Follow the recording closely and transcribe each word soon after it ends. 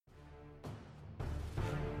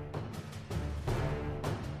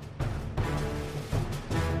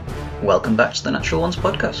Welcome back to the Natural Ones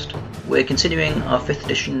podcast. We're continuing our 5th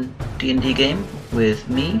edition D&D game with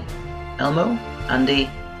me, Elmo, Andy,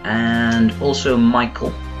 and also Michael,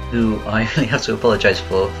 who I really have to apologise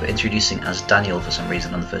for introducing as Daniel for some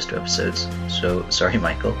reason on the first 2 episodes. So, sorry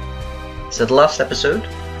Michael. So the last episode,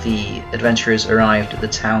 the adventurers arrived at the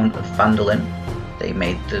town of Phandelver. They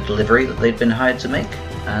made the delivery that they'd been hired to make,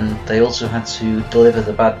 and they also had to deliver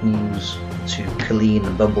the bad news to Colleen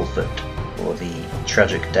Bumblefoot for the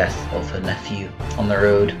tragic death of her nephew on the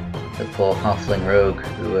road, the poor halfling rogue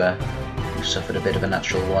who suffered a bit of a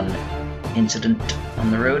natural one incident on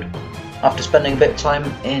the road. After spending a bit of time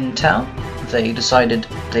in town, they decided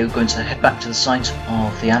they were going to head back to the site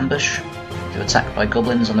of the ambush. They were attacked by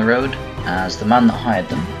goblins on the road, as the man that hired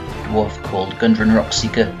them, a dwarf called Gundren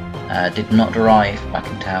Rockseeker, did not arrive back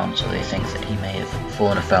in town, so they think that he may have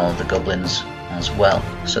fallen afoul of the goblins as well.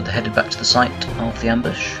 So they headed back to the site of the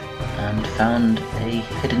ambush and found a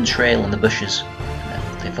hidden trail in the bushes.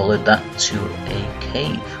 They followed that to a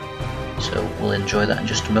cave. So we'll enjoy that in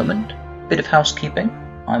just a moment. Bit of housekeeping.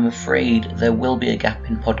 I'm afraid there will be a gap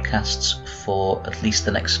in podcasts for at least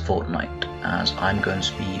the next fortnight, as I'm going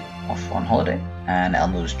to be off on holiday, and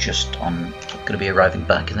Elmo's just going to be arriving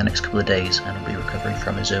back in the next couple of days and will be recovering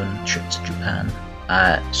from his own trip to Japan.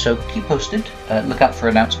 So keep posted. Look out for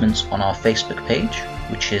announcements on our Facebook page,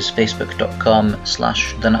 which is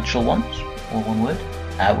facebook.com/thenaturalones, all one word.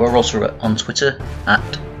 We're also on Twitter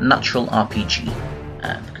at naturalrpg,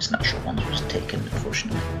 because Natural Ones was taken,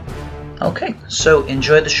 unfortunately. Okay, so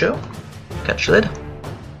enjoy the show. Catch you later.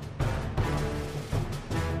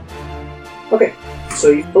 Okay, so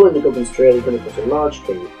you follow the Goblin's trail, you come across a large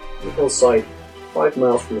cave on the hillside 5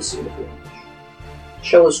 miles from the scene of the ambush. A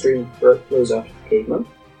shallow stream flows out of the cave mouth,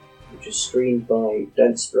 which is screened by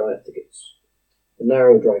dense briar thickets. A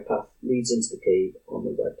narrow, dry path leads into the cave on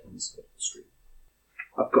the right-hand side of the stream.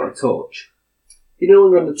 I've got a torch. You're no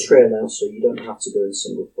longer on the trail now, so you don't have to go in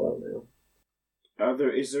single file now.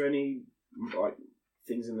 Is there any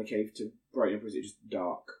things in the cave to brighten up, or is it just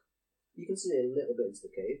dark? You can see a little bit into the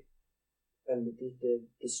cave, and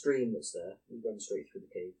the stream that's there, you run straight through the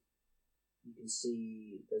cave. You can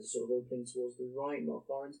see there's a sort of opening towards the right, not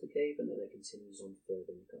far into the cave, and then it continues on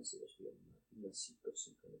further, and you can't see what's beyond that, unless you've got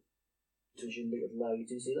some kind of vision that would allow you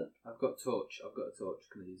to see that. I've got a torch.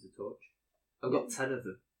 Can I use a torch? I've got 10 of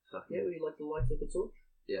them. Yeah, would you like to light up a torch?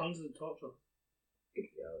 Yeah. How long does the torch on? Good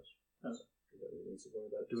for the hours. You don't really need to worry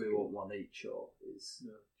about it. Do we want one each, or is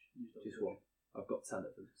No, just one? I've got 10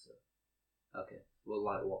 of them, so... Okay, we'll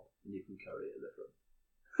light one, and you can carry it at the front.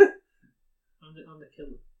 I'm the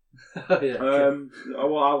killer.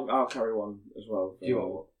 Well, I'll carry one as well. Do you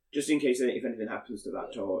want one? Just in case if anything happens to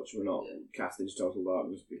that torch, we're not cast into total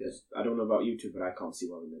darkness, because I don't know about you two, but I can't see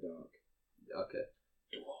well in the dark. Okay.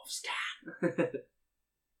 Dwarves can.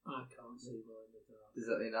 I can't see well in the dark. Does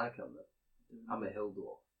that mean I can then? I'm a hill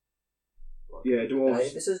dwarf. Yeah,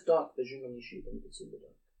 dwarves. If it says dark vision on your sheet, then you can see in the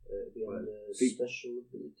dark. It'll be under special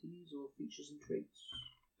abilities or features and traits.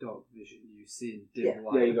 Dark vision, you see in dim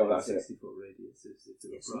light. Yeah, you got that. 60-foot radius. So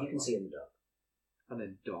you can see in the dark. And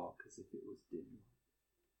then dark as if it was dim.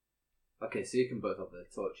 Okay, so you can both have the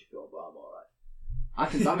torch if you want, but I'm alright.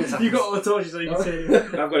 That means You've got all the torches so you can see.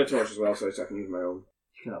 I've got a torch as well, so I can use my own.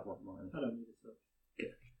 You can have one of mine. I don't need a torch.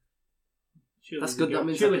 Okay. Surely That's good. That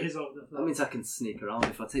means that means I can sneak around.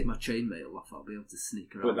 If I take my chainmail off, I'll be able to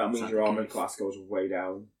sneak around. But that means inside your the armour cave. class goes way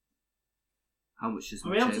down. How much is Are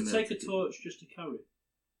my we able to chainmail take a do? torch just to carry?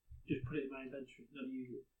 Just put it in my inventory, not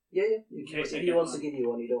use it. Yeah. In If case I he get wants one. to give you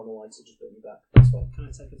one, you don't want to light it, just put it in your back. That's fine. Can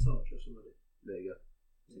I take a torch or somebody? There you go.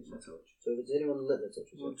 Take my torch. So if there's anyone lit the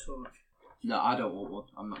torch, One torch. No, I don't want one.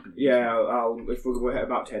 I'm not going to. Yeah, I'll if we're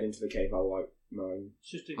about to head into the cave, I'll light mine. It's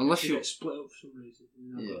just Unless to you- get split up for some reason.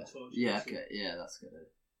 And I've got a torch. Yeah. Okay. Yeah, that's good.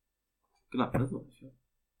 Gonna have another one. If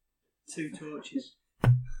you 2 torches.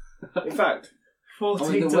 In fact,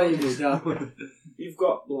 14 the way torches. down. you've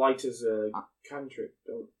got light as a cantrip,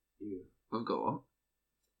 don't you? I've got one.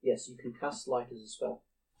 yes, you can cast light as a spell.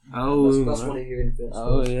 Oh, That's one of your infinite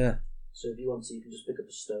spells. Oh yeah. So if you want to, you can just pick up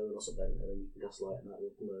a stone or something, and then you can cast light, and that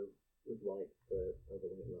will glow with light for however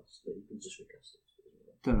long it lasts. But you can just recast it.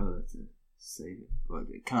 Don't know whether to save it.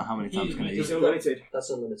 How many times can I use It's it? unlimited. That's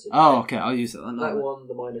unlimited. Oh, okay. I'll use it then. That one,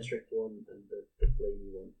 the minor strict one, and the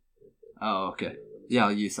flamey one. Oh, okay. Yeah,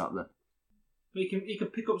 I'll use that then. But you can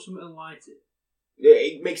pick up something and light it. Yeah,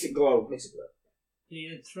 it makes it glow. Makes it glow. You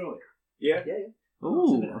can throw it. Yeah. Yeah.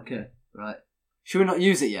 Oh, okay. Right. Should we not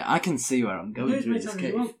use it yet? I can see where I'm going through this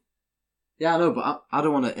cave. Yeah, I know, but I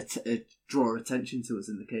don't want to draw attention to us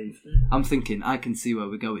in the cave. I'm thinking I can see where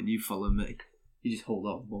we're going. You follow me. You just hold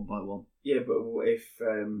on one by one. Yeah, but if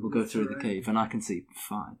We'll go through the cave, and I can see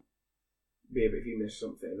fine. if you miss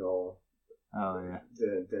something or Oh yeah.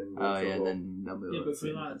 then we're Oh in yeah. trouble. Then they'll be Yeah, able but to if we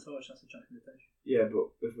see light a it. torch, that's attracting attention. Yeah,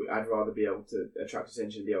 but I'd rather be able to attract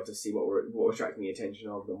attention, be able to see what we're attracting the attention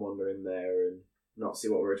of, than wander in there and not see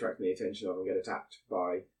what we're attracting the attention of and get attacked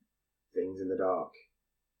by things in the dark.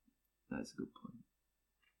 That's a good point.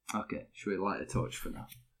 Okay, should we light a torch for now?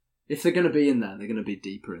 If they're going to be in there, they're going to be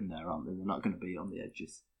deeper in there, aren't they? They're not going to be on the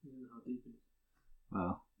edges. You know how deep it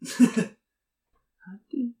Well. is. How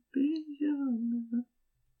deep is your love?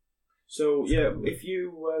 So yeah, if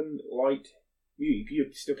you light,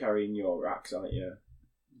 you're still carrying your axe, aren't you?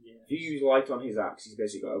 Yeah. If you use light on his axe, he's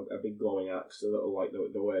basically got a big glowing axe, so that'll light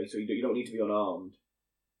the way. So you don't need to be unarmed.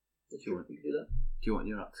 If you want, you can do that. Do you want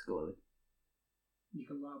your axe glowing? You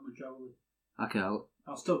can light my javelin. Okay,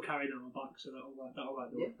 I'll still carry it on my back, so that'll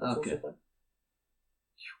light the way. Yeah, that's Okay. also fine.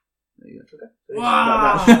 there you go. Okay. So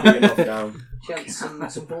Wow! That should be enough down. chant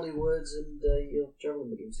some holy words and your javelin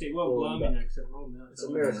begins to It won't fall blow on me back. next time. Oh, no, It's a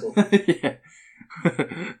miracle. Yeah.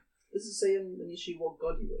 Does it say in issue what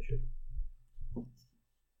god you worship?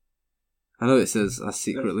 I know it says, I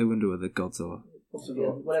secretly wonder where the gods are. Possibly,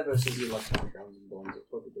 whatever it says you like backgrounds and bonds, it's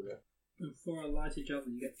probably do that. Before I light a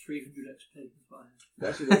javelin, you get 300 XP.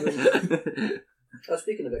 Actually,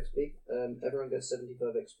 speaking of XP, everyone gets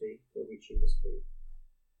 75 XP for reaching this cave.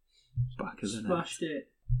 Back of the net. Smashed it.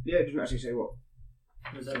 Yeah, it doesn't actually say what.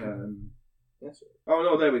 Was that Yes, Oh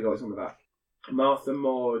no, there we go. It's on the back. Martha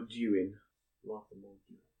Moore Dewin. Martha Moore.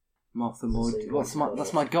 Martha Moore. Say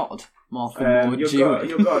That's my god. Martha Moore.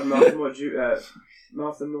 Your god, Martha Moore Dewin.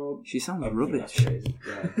 Martha Moore. She sounds I think rubbish. that's what it is,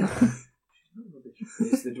 yeah.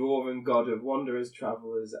 It's the dwarven god of wanderers,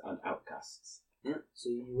 travellers, and outcasts. Yeah, so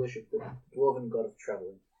you worship the dwarven god of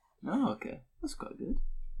travelling. Oh, okay. That's quite good.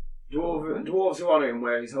 Dwarves who honour him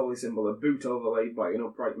wear his holy symbol, a boot overlaid by an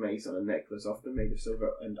upright mace on a necklace, often made of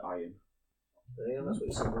silver and iron. There you go, that's what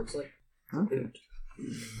your symbol looks like. Okay.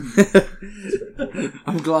 It's pretty cool.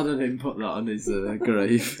 I'm glad I didn't put that on his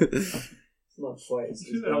grave. It's not quite as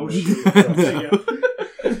Oh, You're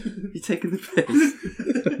taking the piss.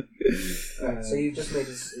 So you've just made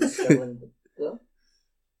his javelin glow?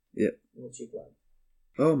 Yep. What's your plan?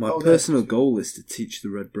 Oh, my personal goal is to teach the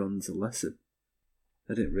Red Bronze a lesson.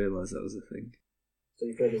 I didn't realise that was a thing. So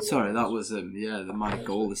you've heard of the Sorry, that weapons. was my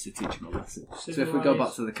goal is to teach him a lesson. So if we go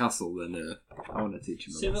back to the castle, then I want to teach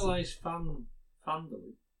him a lesson. Civilized Phandelver.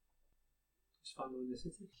 Is Phandelver the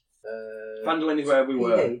city? Phandalin is where we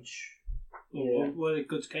were. PH. Or where the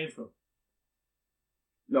goods came from?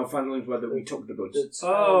 No, Phandalin is where we took the goods.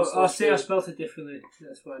 I see, I spelled it differently.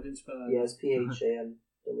 That's why I didn't spell that. Yeah, it's PHAN.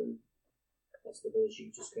 That's the village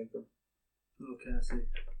you just came from. Okay, I see.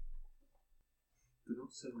 They're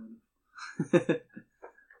not similar enough.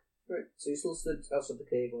 Right, so you still stood outside the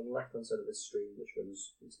cave on the left hand side of this stream which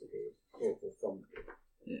runs into the cave. Or from the cave.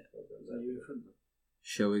 Yeah. Are you in front of them?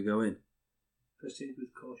 Shall we go in? Proceed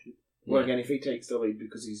with caution. Well, again, if he takes the lead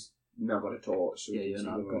because he's now got a torch. So Yeah, he you're can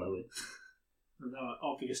see not the way. glowing. And now an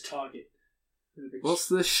obvious target. With a big What's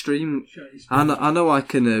the stream? shiny I know I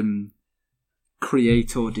can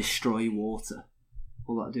create or destroy water.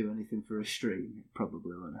 Will that do anything for a stream? It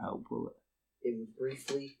probably won't help, will it? It would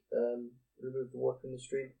briefly remove the water from the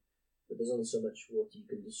stream, but there's only so much water you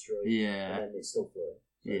can destroy. Yeah. And then it's still flowing.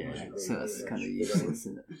 So it Yeah, doesn't so really that's do kind of much useless, preventing-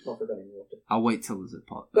 isn't it? Not preventing water. I'll wait till there's a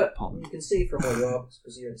But pond. you can see from where you are,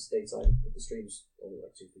 because you're in its daytime, that the stream's only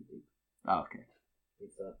like 2 feet deep. Oh, okay.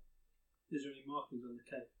 If that. Is there any markings on the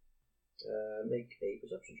cave? Make a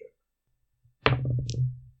perception check.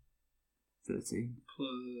 13.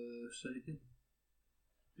 Plus anything?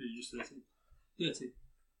 Or is it just 13? 30.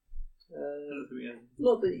 I don't think we have.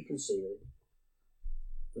 Not that you can see, really.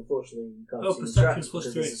 Unfortunately, you can't Oh, see the perception tracks plus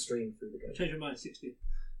because 3. there's a stream through the I cave. changed my mind, 16.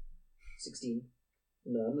 16.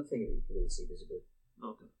 No, nothing that you can really see visibly.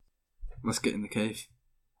 Okay. Let's get in the cave.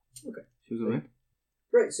 Okay. Should we go in?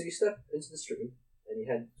 Right, so you step into the stream and you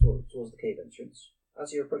head towards the cave entrance.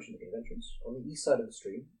 As you're approaching the cave entrance, on the east side of the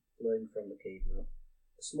stream, flowing from the cave mouth,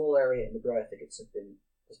 a small area in the briar thickets has been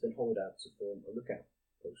hollowed out to form a lookout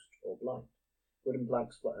post or blind. Wooden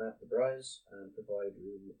planks flatten out the briars and provide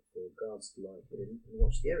room for guards to lie hidden and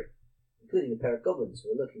watch the area, including a pair of goblins who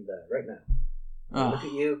are looking there right now. They look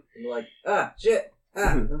at you and they're like, ah, shit,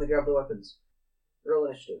 ah, and then they grab the weapons. Roll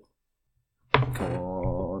initiative. Come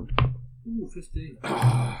on. Ooh, 15. You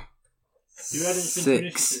had anything for 6.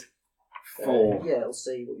 initiative? 4. Yeah, it'll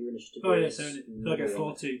say what your initiative Oh, yeah, is. so I get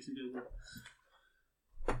 14 to do that.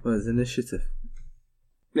 Where's initiative?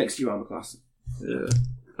 Next to you, armor class. Yeah.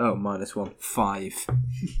 Oh, -1. 5.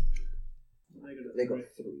 They got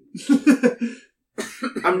 3.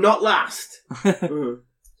 I'm not last. So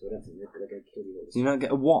I don't think they're going to kill you. Do you not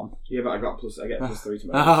get a 1? Yeah, but I get plus 3 to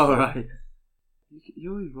my. Oh, right.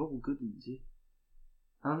 You always roll good, didn't you?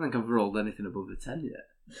 I don't think I've rolled anything above a 10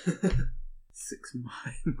 yet. 6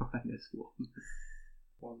 minus 1.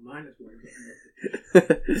 1 minus 1.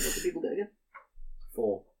 What do people get again?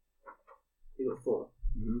 4. You got 4.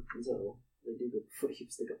 Mm-hmm. Is that all? They do go before you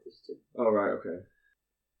still got this too. Oh, right, okay.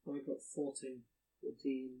 I got 14.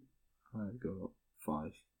 14. I got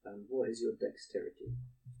 5. And what is your dexterity?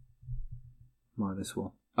 Minus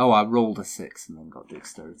 1. Oh, I rolled a 6 and then got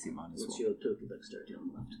dexterity minus What's 1. your total dexterity on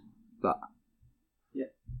the left? That. Yeah.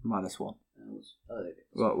 Minus 1. There you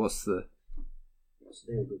go. What's the... So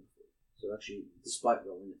they were good. So actually, despite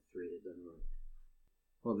rolling a 3, they've done right.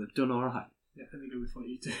 Well, they've done alright. Yeah, I think they go before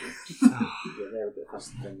you do. Yeah, they're a bit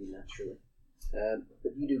faster than you naturally.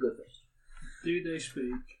 But you do go first. Do they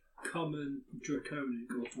speak Common, Draconic,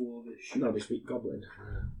 or Dwarvish? No, they speak Goblin.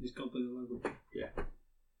 Is Goblin a language? Yeah.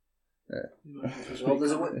 You might have to speak Well,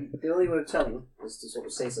 there's a Common. way, the only way of telling is to sort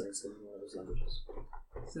of say something in one of those languages.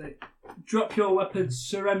 Say, drop your weapons,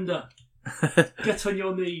 surrender. Get on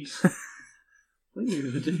your knees. What are you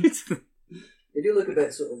going to do to them? They do look a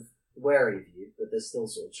bit sort of wary of you, but they're still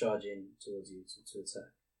sort of charging towards you to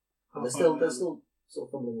attack. But they're still sort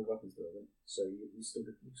of fumbling with weapons at the moment, so you can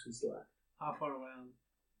still act. How far away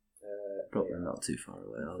are Probably not too far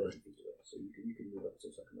away, are 30 they? feet away, so you can move up to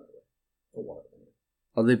a second right away. Or one of them anyway.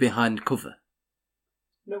 Are they behind cover?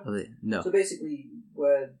 No. Are they? No. So basically,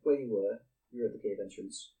 where you were, you're at the cave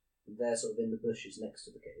entrance, and they're sort of in the bushes next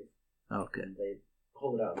to the cave. Okay. And they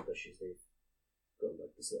hold it out of the bushes. They've got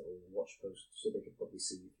like this little watch post, so they could probably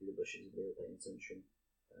see you through the bushes if they were paying attention.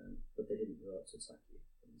 But they didn't go out to attack you.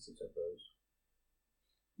 They seem to have bows.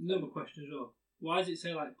 Another question as well. Why does it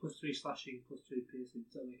say like +3 slashing, +3 piercing?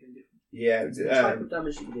 Does that make any difference? Yeah, The type of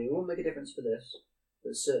damage you can do, it won't make a difference for this,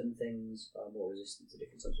 but certain things are more resistant to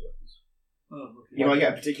different types of weapons. Oh, okay. you might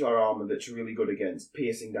get a particular armour that's really good against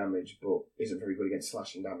piercing damage, but isn't very good against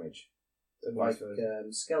slashing damage. And vice versa.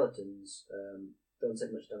 Skeletons don't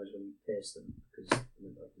take much damage when you pierce them, because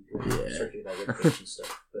you can circulate their ribcage and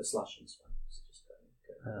stuff, but slashing's fine. It's just,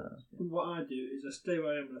 What I do is I stay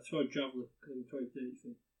where I am and I throw a javelin because I'm throwing 30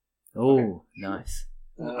 feet. Oh, nice.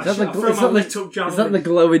 I Is that throw my lit up Is javelin. that the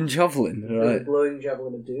glowing javelin? The Right. glowing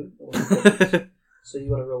javelin of doom. So you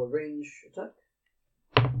want to roll a range attack?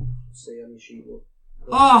 See on your sheet.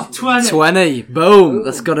 Oh, 20! 20! Boom!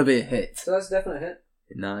 That's got to be a hit. So that's a definite hit.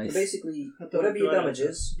 Nice. So basically, I don't whatever your know. damage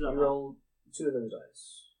is, you roll 2 of those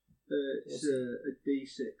dice. It's a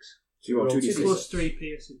D6. So you want roll 2d6. Plus 3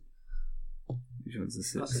 piercing. Which one's the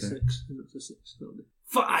 6? That's a 6. That's a 6. That'll be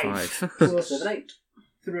 5! 5. Plus 7, 8.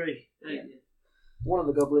 3. 8. Yeah. One of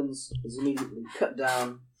the goblins is immediately cut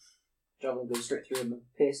down. Javelin goes straight through him and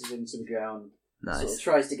pierces him to the ground. Sort Nice. of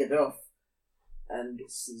tries to get it off, and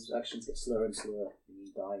his actions get slower and slower, and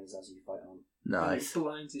he dies as you fight on. Nice. It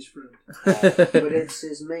blinds his friend. But it's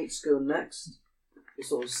his mates go next. He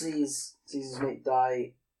sort of sees his mate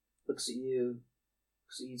die, looks at you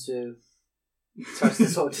two, tries to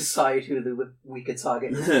sort of decide who the weaker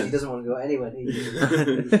target is. He doesn't want to go anywhere near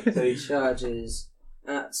you. So he charges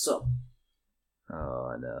at Sup.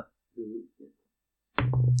 Oh, I know.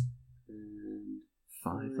 And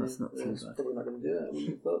 5, that's not too that's bad. probably not going to do it. I wouldn't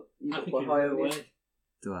have thought. You I got think quite you're high right over away. you.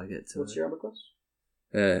 Do I get to What's it? your armor class?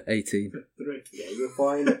 18. 3. Yeah, you're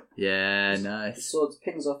fine. Yeah, The nice. sword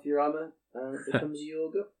pings off your armor and it becomes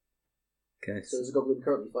your go. Okay. So there's a goblin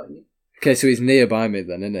currently fighting you. Okay, so he's nearby me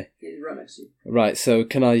then, isn't he? He's right next to you. Right, so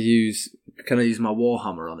can I use my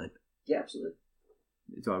warhammer on him? Yeah, absolutely.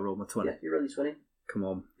 Do I roll my 20? Yeah, you're really 20. Come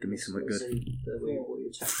on, give me something We'll good. see what you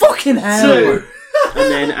attack. Fucking hell! 2!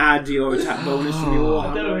 And then add your attack bonus from your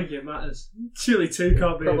I don't warhammer. think it matters. Surely 2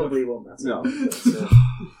 can't be enough. Probably won't matter. No. But,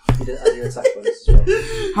 you didn't add your attack bonus as well.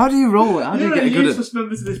 How do you roll it? How do you get a You're a good useless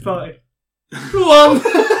member to this party. 1!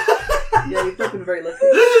 Yeah, you've not been very lucky.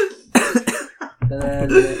 And then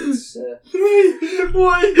it's 3!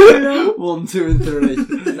 Why? 1, 2, and 3.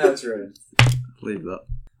 now it's ruined. Leave that.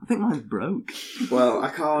 I think mine's broke. Well, I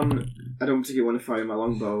don't particularly want to fire my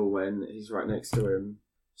longbow when he's right next to him.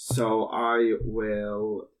 So I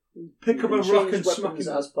will... Pick up a You can rock change and smack weapons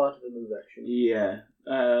him. as part of the move action. Yeah.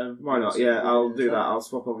 Why not? Yeah, I'll do that. I'll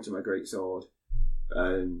swap over to my greatsword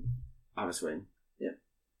and have a swing. Yeah.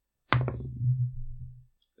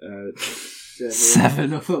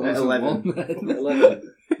 7, I thought that was 11.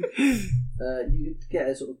 11. You get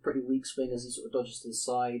a sort of pretty weak swing as he sort of dodges to the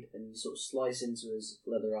side, and you sort of slice into his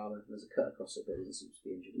leather armour, and there's a cut across it, but he doesn't seem to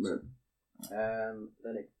be injured.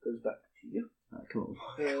 Then it goes back to you. Right, come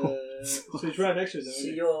on. So he's right next to us, So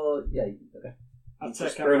isn't he? you're... Yeah, okay. I You just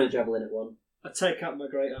take thrown a out javelin at one. I take out my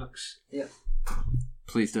great axe. Yeah.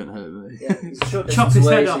 Please don't hurt me. Yeah, he's a short Chop distance his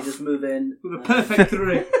away, head so off. you just move in. With a perfect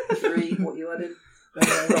 3. 3, what you added?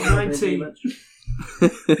 19. What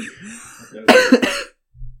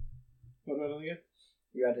What again?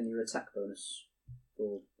 You add in your attack bonus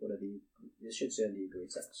for whatever you. It should say under your great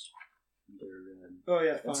attacks. Oh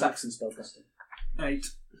yeah, Attacks and spellcasting. 8.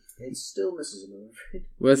 It still misses him, I'm afraid.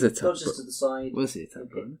 Where's the attack? Dodges to the side. Where's the attack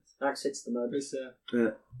bonus? Axe hits the mud. It's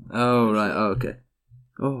Oh, right. Oh, okay.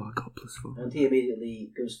 Oh, I got +4. And he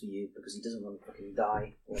immediately goes for you because he doesn't want to fucking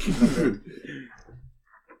die.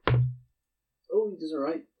 Oh, he does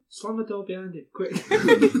alright. slam the door behind him, quick. So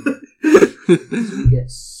he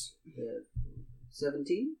gets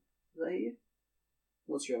 17. Is that you?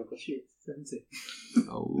 What's your armor class? Shit, 17.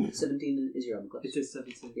 Oh. 17 is your armor class. It is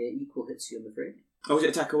 17. Yeah, equal hits you, I'm afraid. Oh, is it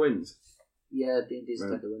attacker wins? Yeah, D&D's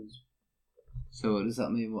Right. attacker wins. So what does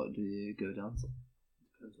that mean? What do you go down to?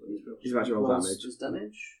 Depends what he's rolled. He's about to roll Rolls damage. his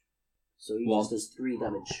damage. So he 1. just does 3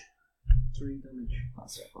 damage. 3 damage.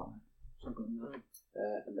 That's fine. So I've got 9.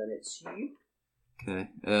 And then it's you. Okay.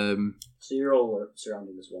 So you're all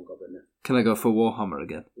surrounding this one goblin now. Can I go for Warhammer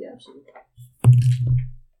again? Yeah, absolutely.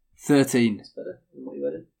 13. That's better than what you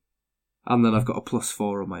added. And then I've got a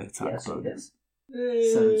 +4 on my attack Yeah, so you bonus.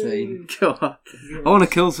 Hey. 17. God. I want to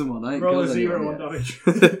kill someone. I ain't Roll a killed 0 anyone on yet.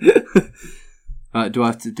 damage. Right, do I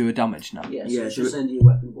have to do a damage now? Yeah, so Yeah, you so just send your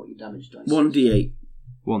weapon what your damage dice. 1d8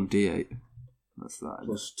 1d8. That's that.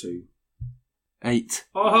 plus 2. 8.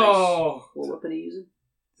 Oh! What weapon are you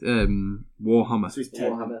using? Warhammer. So he's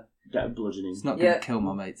 10. Warhammer. Get bludgeoning. It's not going to Yeah. kill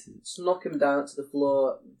my mates. is it? Just knock him down to the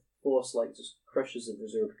floor. Force like just crushes him for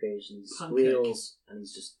zero occasion. He Pancake. squeals and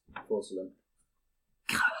he's just falls limp.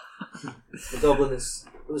 The goblin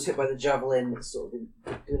who was hit by the javelin. It's sort of been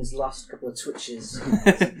doing his last couple of twitches.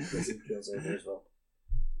 He kills over as well.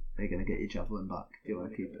 Are you going to get your javelin back? Do you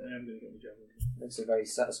want to keep it? I am going to get my javelin. Makes a very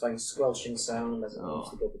satisfying squelching sound as it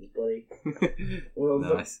leaves the goblin's body. Well,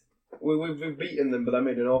 Nice. we've beaten them, but that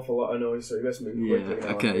made an awful lot of noise, so you best move quickly. Yeah,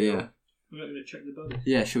 now. okay, yeah. I'm not going to check the body.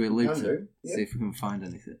 Yeah, shall we loot Can it? do, yeah. See if we can find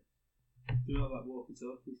anything. Do not like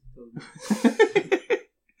walkie-talkies.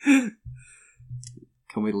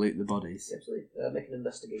 Can we loot the bodies? Absolutely. Make an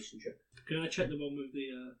investigation check. Can I check the one with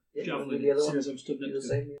the Yeah, javelin the other as soon one. as I'm stood Do the next to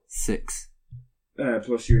same. him? 6.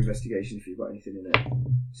 Plus your investigation if you've got anything in it.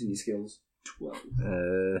 It's in your skills. 12.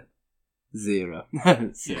 0. Yeah,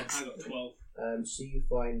 6. I got 12. So you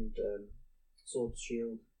find sword,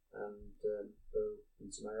 shield, and bow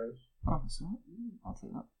and some arrows. Oh, that's alright. I'll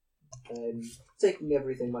take that. Taking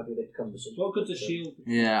everything might be a bit cumbersome. What good's a shield?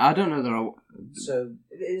 Yeah, I don't know that I... So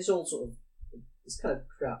it's all sort of it's kind of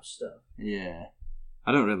crap stuff. Yeah.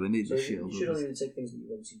 I don't really need So the you shield. should only take things that you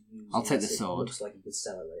want to use. I'll take the unless it sword. Looks like you could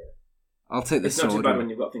sell it later. I'll take the It's not too sword. bad when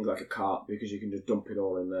you've got things like a cart because you can just dump it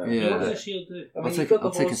all in there. Yeah. What does a shield do? I mean, I'll you've take- got the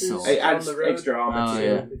I'll take a horses sword. It on adds the road. extra armor Oh, to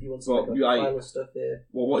yeah. it. If you want to But make you- a I- pile of stuff here.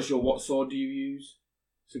 Well, what sword do you use?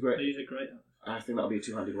 It's a I great. use a great I think that'll be a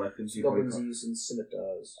two-handed weapon. So you probably Goblins are can't, using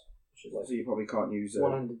scimitars, which is like so you probably can't use.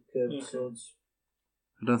 one-handed curved Okay. swords.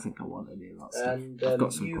 I don't think I want any of that stuff. And I've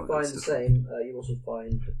got some you quite find good the stuff. same. You also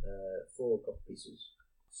find 4 gold pieces.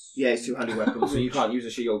 Yeah, it's two-handed weapon, so you can't use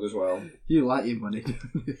a shield as well. You like your money, don't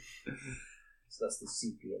you? So that's the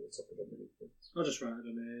CP at the top of the menu. I'll just write it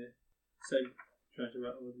on here. Same. Trying to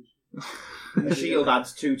write all of this. A shield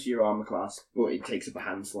adds 2 to your armor class, but it takes up a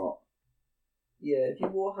hand slot. Yeah, if your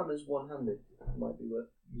Warhammer's one-handed, it might be worth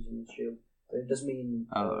using the shield. But it does mean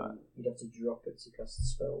Alright. you'd have to drop it to cast the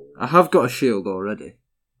spell. I have got a shield already.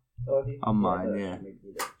 Oh, have you? On mine, but yeah. maybe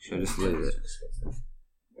you don't. Should I just leave it?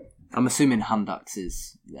 I'm assuming hand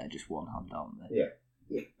axes, they're just one hand, aren't they?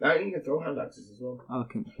 Yeah. Now you can throw hand axes as well. I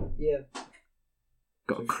can. Yeah.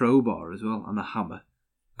 Got a crowbar as well and a hammer.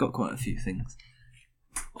 Got quite a few things.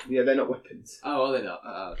 Yeah, they're not weapons. Oh, are they not?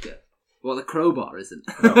 Okay. Well, the crowbar isn't.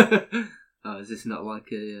 No. Oh, is this not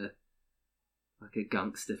like a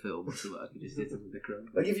gangster film or something? I could just hit it with the crowbar.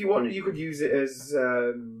 Like if you wanted, you could use it as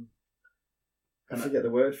I forget the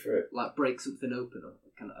word for it. Like break something open, or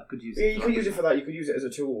I could use Yeah, it. you could use it for that. You could use it as a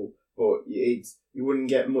tool, but you wouldn't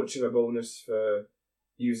get much of a bonus for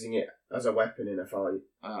using it as a weapon in a fight.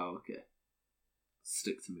 Oh, okay.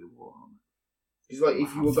 Stick to me, Warhammer. Because like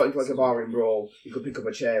if you were got into like a bar and brawl, you could pick up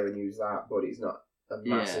a chair and use that, but it's not a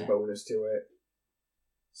massive Yeah. bonus to it.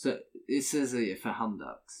 So it says here for hand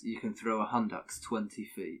axe, you can throw a hand axe 20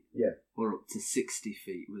 feet, Yeah. or up to 60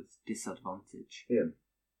 feet with disadvantage. Yeah.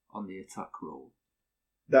 On the attack roll.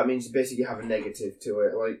 That means basically you have a negative to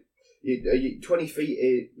it. Like you 20 feet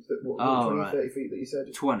is 20, right. 30 feet that you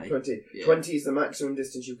said. 20. 20. Yeah. 20 is the maximum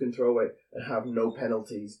distance you can throw it and have no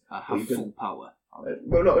penalties. I you have can- full power.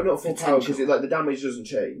 Well, not full power because Potential. like the damage doesn't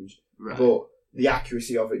change, Right. but the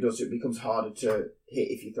accuracy of it does, it becomes harder to hit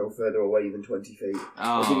if you throw further away than 20 feet.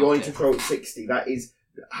 Oh, If you're going to throw at 60, that is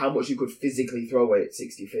how much you could physically throw it at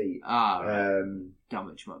 60 feet. Right.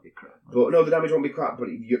 Damage might be crap. But no, the damage won't be crap, but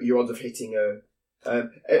your odds of hitting a...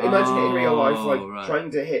 imagine it in real life, like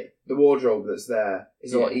trying to hit the wardrobe that's there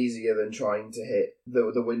is a lot easier than trying to hit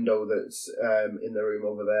the window that's in the room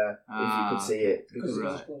over there, if you could see it. Because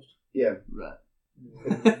it's closed. Yeah. Right.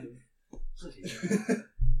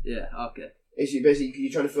 Yeah, okay. It's basically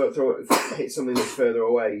you're trying to hit something that's further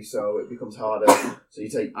away, so it becomes harder. So you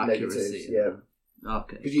take negatives,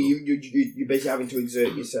 Okay. Because you're basically having to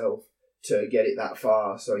exert yourself to get it that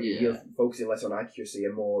far. So you're focusing less on accuracy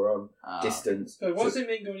and more on distance. So what does it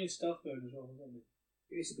mean going in stealth mode as well?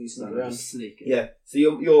 Basically, sneak around. Sneaking. Yeah. So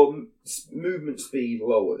your movement speed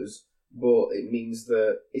lowers, but it means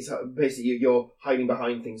that it's basically you're hiding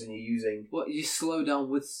behind things and you're using. What, you slow down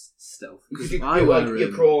with stealth? Because You're I wear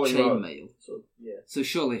you're crawling around. chainmail. So So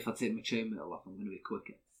surely if I take my chainmail off, I'm going to be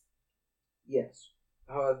quicker. yes.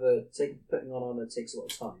 However, putting on armor takes a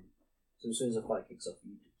lot of time. So as soon as a fight kicks off,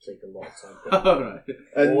 you take a lot of time. Putting it on. Alright.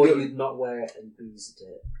 And Or you're- you'd not wear it and be easy to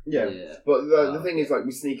hit. Yeah. But the thing is, like,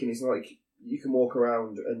 with sneaking, it's like you can walk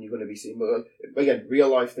around and you're going to be seen. But again, real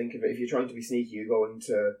life, think of it. If you're trying to be sneaky, you're going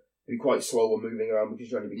to be quite slow and moving around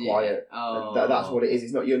because you're trying to be quiet. Oh. And that's what it is.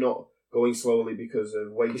 It's not, you're not going slowly because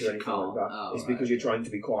of weight or anything like that. Oh, it's right. because you're trying to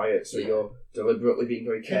be quiet, so you're deliberately being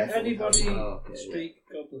very Can careful. anybody speak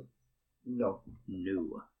Goblin? No.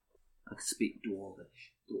 No. I can speak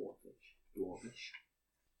Dwarvish.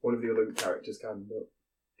 One of the other characters can, but...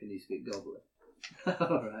 Can you speak Goblin?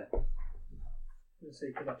 Alright. So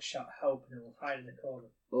you could like shout help and they'll hide in the corner.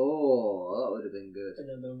 Oh, that would have been good. And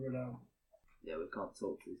then they'll run out. Yeah, we can't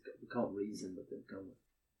talk to these guys. We can't reason with them, can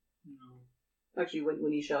we? No. Actually,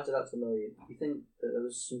 when you shouted out to them earlier, you think that there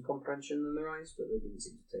was some comprehension in their eyes, but they didn't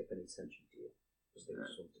seem to take any attention to you. Because they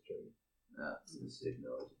just wanted to kill you. Just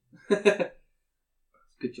ignored.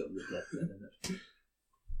 Good job with that then, isn't it?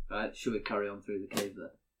 Right, should we carry on through the cave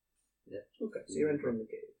then? Yeah. Okay, so you're entering the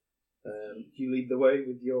cave. Do you lead the way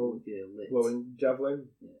with your glowing javelin?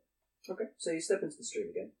 Yeah. Okay, so you step into the stream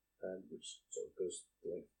again, which sort of goes the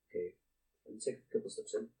length of the cave, and take a couple of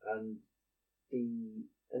steps in, and the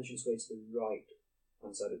entranceway to the right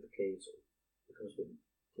hand side of the cave sort of becomes a bit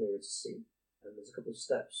clearer to see, and there's a couple of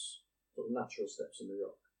steps, sort of natural steps in the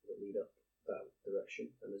rock that lead up that direction,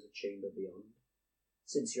 and there's a chamber beyond.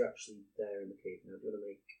 Since you're actually there in the cave now, do you want to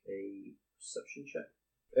make a perception check?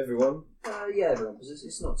 Everyone? Yeah, everyone, because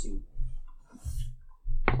it's not too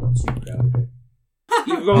crowded.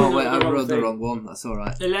 You've Oh wait, I rolled the wrong one. That's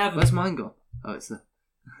alright. 11. Where's mine gone? Oh, it's there.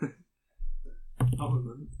 Oh,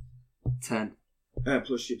 man. 10.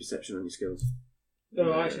 Plus your perception and your skills.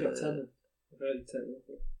 No, I actually got 10 then. I've already taken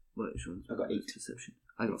it. Which one's I got 8. perception?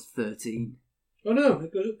 I got 13. Oh no,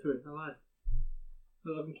 it goes up to it. I lied.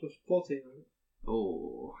 11 plus 14.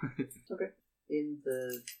 Oh. Okay. In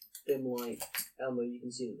the dim light, Elmo, you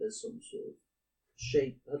can see that there's some sort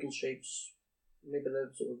of huddle shapes. Maybe they're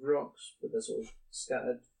sort of rocks, but they're sort of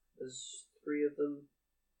scattered. There's 3 of them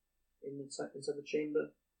inside the chamber,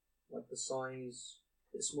 like the size,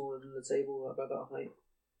 a bit smaller than the table, about that height.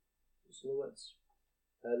 Silhouettes.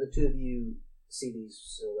 The 2 of you see these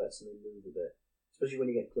silhouettes and they move a bit, especially when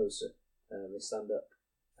you get closer. They stand up,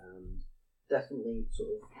 and definitely sort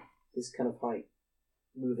of this kind of height,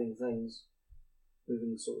 moving things,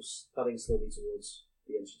 moving sort of padding slowly towards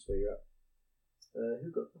the entrance where you're at.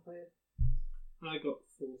 Who got the higher? I got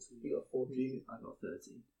 14. You got 14. I got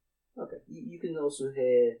 13. Okay. You can also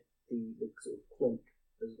hear the sort of clink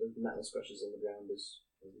as metal scratches on the ground as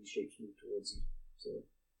these shapes move towards you. So,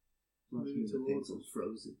 Imagine the things on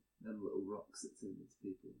Frozen. Them little rocks that turn into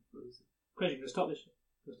people in Frozen. Question, can I stop this?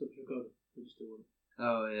 Can I stop this recording? We just do one.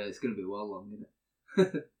 Oh yeah, it's going to be well long, isn't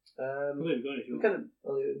it? I'm going if you we want. kind of,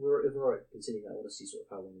 if we're alright continuing that, I want to see sort of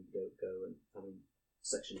how long we go and how many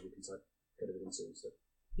sections we can type kind of into and stuff.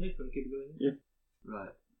 Yeah, if you want to keep it going. Yeah.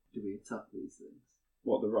 Right. Do we attack these things?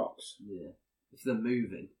 What, the rocks? Yeah. If they're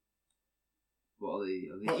moving, what are they?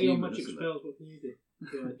 Are they What are your human or magic something? spells? What can you do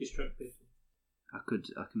to distract people? I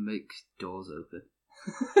can make doors open.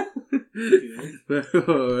 Yeah. Where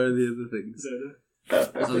are the other things?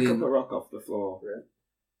 Pick So the- up a rock off the floor. Right.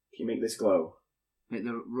 Can you make this glow?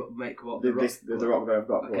 Make what? The rock that I've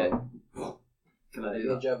got Okay. glow. Can I do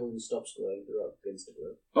Your that? javelin stops glowing, the rock begins to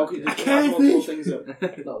glow. Okay, I just can't multiple think. things up.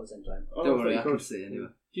 Not at the same time. Oh, Don't worry, I I can could. see anyway.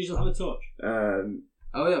 Do you still have a torch?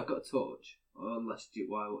 Oh yeah, I've got a torch. Oh, unless what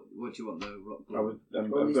do you want the rock?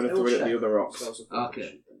 I'm Well, going to these throw it at little the other rocks. spells of Okay.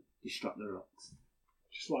 protection. Distract the rocks.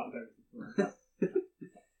 Just like everything.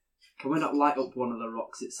 Can we not light up one of the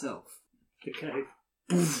rocks itself? The cave.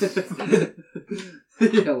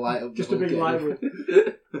 Yeah, light up. Just a big light one.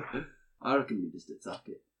 I reckon you just attack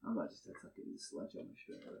it. I might just attack it with a sledgehammer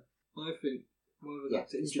straight away. I think one of us Yeah,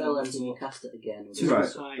 acts injured spell on ends the and you floor. cast it again. Or Two Right.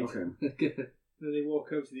 side. Okay. Then they walk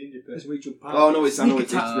over to the injured person. We jump past. Oh no, it's sneak the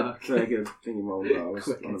attack. trigger thingy roll that I was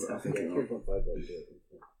Quick on about, attack. thinking Yeah, of. 3.5 don't do it.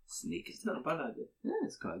 Sneak It's not a bad idea. Yeah,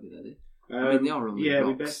 it's quite a good idea. I mean, they are only yeah,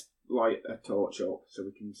 we rocks. best light a torch up so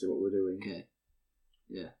we can see what we're doing. Okay.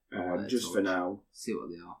 Yeah. light a Just for torch. now. See what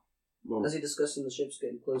they are. Well, As you're discussing, the ship's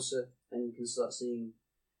getting closer, and you can start seeing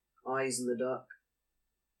eyes in the dark.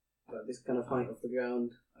 At this kind of height off the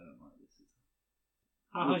ground. I don't like this.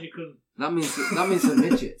 How how's you couldn't? That means the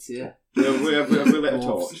midgets, yeah. we lit a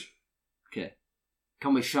torch. Okay.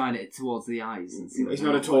 Can we shine it towards the eyes and see what It's they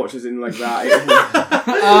not a look torch like? as in like that.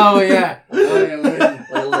 Oh yeah.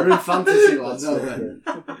 We're in fantasy lands, aren't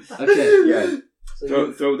we? Okay. Yeah.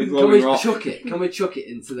 So Throw the Can glowing we rock. chuck it? Can we chuck it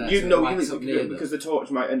into there? You so it know, lights up near them? because the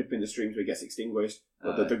torch might end up in the stream so it gets extinguished.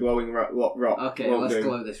 But Alright. the glowing rock Okay, won't let's do.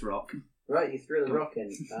 glow this rock. right, you throw the rock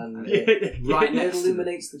in, and Right it next to them.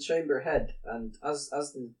 illuminates the chamber head. And as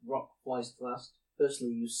the rock flies past, firstly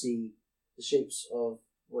you see the shapes of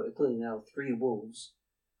what are clearly now 3 wolves.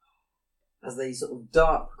 As they sort of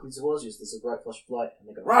dart quickly towards you, there's a bright flash of light, and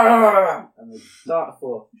they go "Rah!" and they dart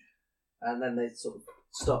forth, and then they sort of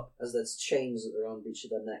stop as there's chains that are around each of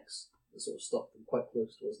their necks that sort of stop them quite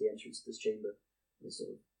close towards the entrance to this chamber. They sort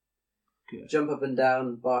of Okay. jump up and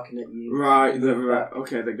down, barking at you. Right, move back.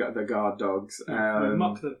 okay, the guard dogs. We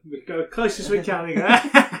mock them. We go close as we can. And go,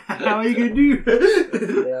 "Ah, how are you going to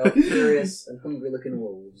do? They are furious and hungry-looking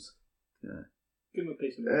wolves. Give them a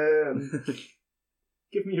piece of meat. Um,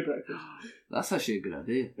 Give me your breakfast. That's actually a good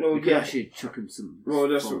idea. Well, we could yeah. actually chuck him some. well,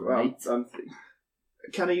 that's fun what meat.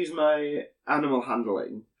 can I use my animal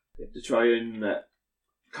handling to try and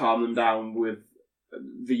calm them down with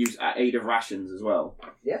the aid of rations as well?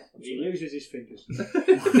 Yeah. He loses his fingers.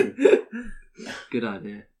 Good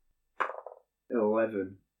idea.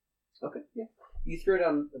 11. Okay, yeah. You throw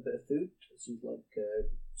down a bit of food, some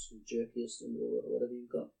some jerky or something or whatever you've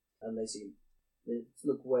got, and they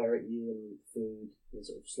look where at you and food, and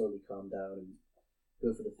sort of slowly calm down and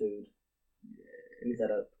go for the food. Leave that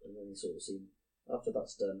up, and then you sort of see. After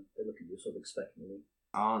that's done, they look at you sort of expectantly.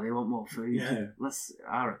 Oh, they want more food. Yeah.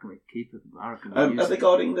 I reckon we keep it. I reckon we Are use they it.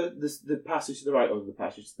 guarding the passage to the right or the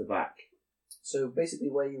passage to the back? So basically,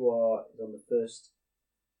 where you are is on the first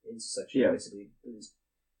intersection. Yeah. Basically, there's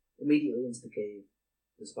immediately into the cave.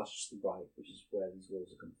 There's a passage to the right, which is where these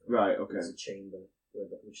walls are coming from. Right, okay. There's a chamber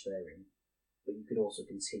which they're in, but you could also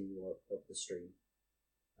continue up the stream.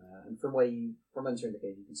 And from entering the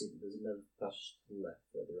cave, you can see that there's another passage to the left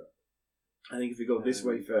further up. I think if we go this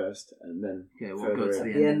way first and then Okay, we'll further go to in.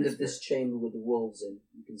 At the end of this chamber with the walls in,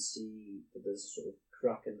 you can see that there's a sort of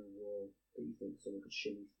crack in the wall that you think someone could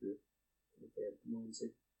shimmy through if they had wanted,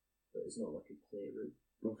 but it's not like a clear route.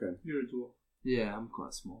 Okay. You're a dwarf. Yeah, I'm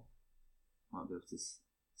quite small. Might be able to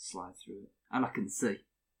slide through it, and I can see,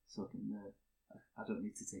 so I can. I don't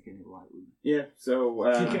need to take any light with me. Yeah, so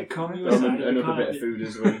Do you get Connie throw inside? another bit of You food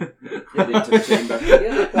as we head into the chamber.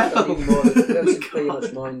 Yeah, they can't even more. They don't seem to pay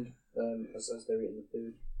much mind as they're eating the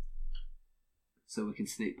food. So we can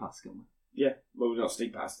sneak past, can we? Yeah, well, we're not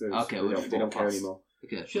sneak past those. Okay, they we'll don't, just they don't walk care past. anymore.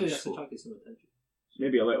 Okay. Surely just that's to walk. try to get some attention.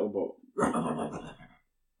 Maybe a little, but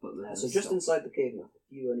But then So just stop. inside the cave mouth, a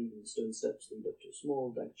few uneven stone steps lead up to a small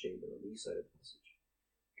dank chamber on the east side of the passage.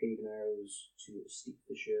 Cave narrows to a steep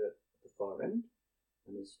fissure at the far end,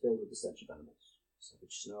 and is filled with the stench of animals.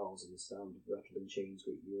 Savage snarls and the sound of rattling chains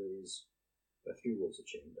greet your ears, where 3 wolves are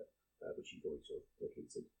chained up, which you've already sort of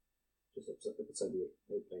located. Just upside the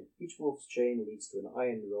opening. Each wolf's chain leads to an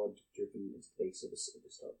iron rod driven into the base of a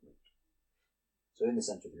stalagmite. So in the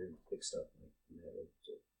centre of the room, big stalagmite, and they're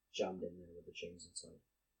sort of jammed in there with the chains inside.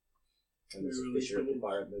 And there's a fissure at the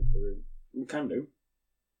far end of the room. we can do.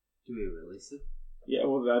 Do we release it? Yeah,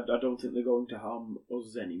 well, I don't think they're going to harm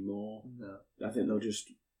us anymore. No. I think they'll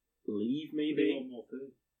just leave, They maybe. want more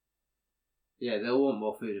food. Yeah, they'll want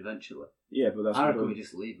more food eventually. Yeah, but that's I what reckon we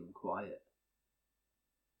just leave them quiet.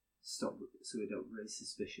 Stop, so we don't raise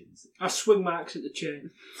suspicions. I swing my axe at the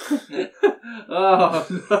chain.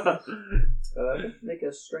 Oh no! Make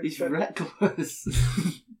a strength He's check. reckless.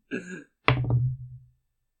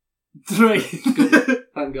 3. Good.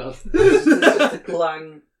 Thank God. Just a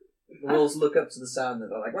clang. The wolves look up to the sound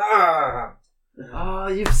and they're like, "Rah!" Oh,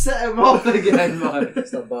 you've set him off again, man.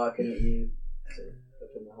 Start barking at you. Up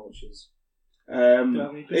in the haunches.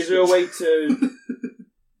 Is there a way to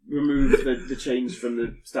remove the chains from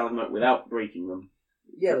the stalagmite without breaking them?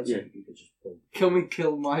 Yeah, looks Yeah. like you could just pull. Can we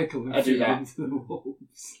kill Michael and I do feed that. him to the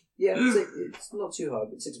wolves? Yeah, it's not too hard,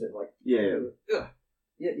 but it takes a bit of like. Yeah. Ugh.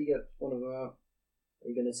 Yeah, you get one of them out. Are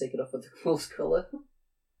you going to take it off with the close collar?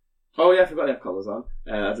 Oh yeah, I forgot they have collars on.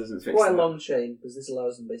 That doesn't fix Quite a that. long chain, because this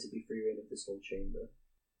allows them basically free reign of this whole chamber.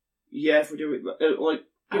 Yeah, if we do it like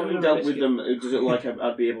having dealt with them, does it like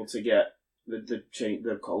I'd be able to get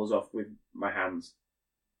the collars off with my hands?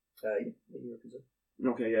 Yeah, you reckon so.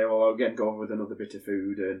 Okay, yeah. Well, I'll go over with another bit of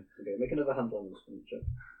food and. Okay, make another handle on this one, check.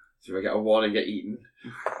 So I get a 1 and get eaten.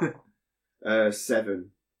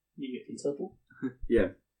 7. You get In total? Yeah.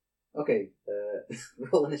 Okay,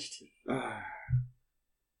 roll initiative.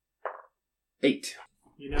 8.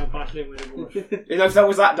 You're now battling with a wolf. If that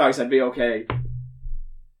was that dice, I'd be okay.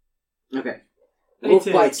 Okay. Hey, Wolf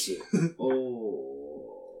Tim. bites you.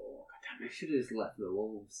 Oh, damn! I should have just left the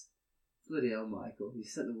wolves. Bloody hell, Michael! You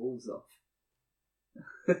set the wolves off.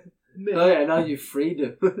 Oh yeah, now you've freed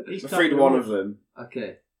them. He's I freed one of them.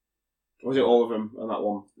 Okay. Or was it all of them on that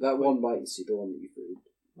one? That one bites you, the one that you freed.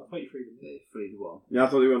 I thought you freed him. Okay, freed one. Yeah, I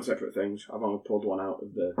thought they were on separate things. I've only pulled one out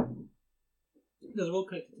of the. No, they're all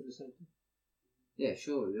connected to the same thing. Yeah,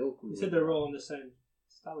 sure. They all come. You said they're all on the same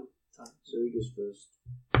stallion time. So he goes first.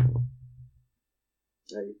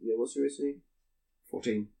 Yeah, what's your AC?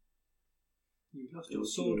 14. You lost your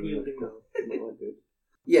sword wielding now. Not that good.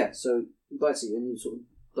 Yeah, so he bites you and you sort of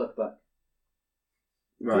duck back.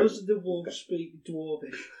 Right. Does the wolf speak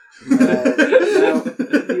Dwarvish? Now,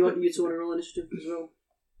 do you want to roll initiative as well?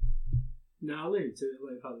 No, I'll leave it to it.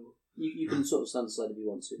 Let it follow. You can sort of stand aside if you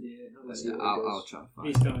want to. Yeah, I'll let See you. what it I'll goes. try and find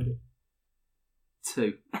He's died it.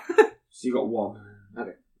 2. So you got 1.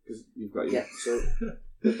 Okay. Because you've got your. Yeah, so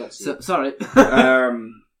goes back to you. Sorry.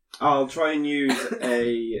 I'll try and use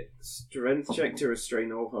a strength check to restrain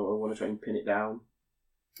the wolf. I want to try and pin it down.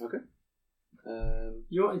 Okay.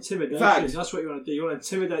 You want intimidation? Fact. That's what you want to do. You want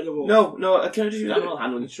to intimidate your wolf. No. Can I just use animal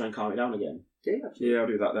handling to try and calm it down again? Yeah, absolutely. Yeah, I'll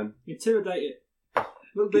do that then. Intimidate it.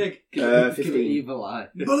 Look big. Give it 15. evil eye.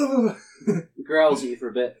 He growls at you for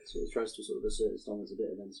a bit, sort of tries to sort of assert his dominance a bit,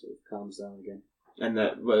 and then sort of calms down again. And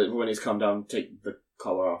when he's calmed down, take the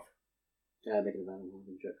collar off. Make an animal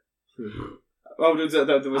handling check. Oh, there was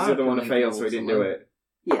the other one that failed, so he didn't do it.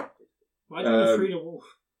 Yeah. Why don't you free the wolf?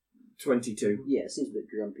 22. Yeah, it seems a bit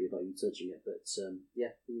grumpy about you touching it, but yeah,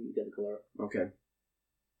 you get the colour up. Okay.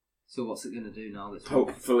 So what's it going to do now? This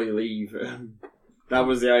Hopefully leave. That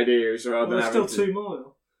was the idea. So rather Well, than there's still having 2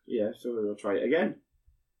 more. Yeah, so we'll try it again.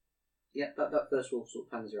 Yeah, that first wolf sort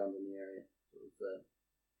of hangs around in the area. Sort of,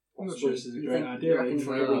 I'm not sure this is a you great think- idea. You reckon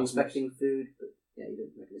Like, you're expecting food, but yeah, you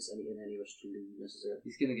don't reckon it's in any rush to leave necessarily.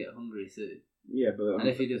 He's going to get hungry soon. Yeah, but And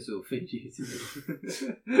if he does, he'll feed you.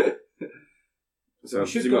 so We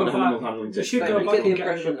should you go got an back- animal handling we check. should But go you back get the and get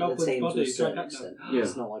impression the that goblin's they're tamed to body, a certain drag that extent. down. Yeah.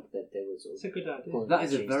 It's not like that they were sort It's a good idea. pulling That their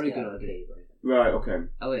is a chains very to get good out of the idea. cave or anything. Right. Okay.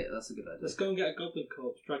 Elliot, that's a good idea. Let's go and get a goblin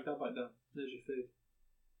corpse, drag that back down. There's your food.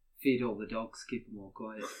 Feed all the dogs, keep them all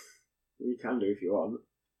quiet. You can do if you want.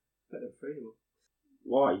 Better free them.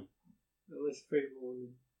 Why? At least free them all.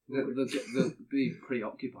 They'll be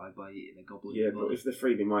preoccupied by eating a goblin. Yeah, but if they're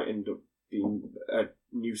free, they might end up being a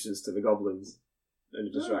nuisance to the goblins and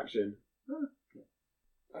a distraction.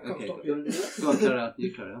 I can't Okay. stop You you. want to do that? Go on, carry on.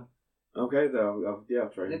 You carry on. Okay, then I'll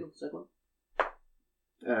try. Yeah, go on, second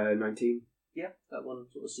one. 19. Yeah, that one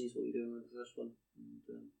sort of sees what you're doing with the first one.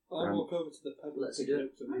 And, I'll walk over to the pub. Let's do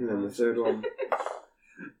it. And then the third one.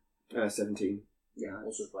 17. yeah,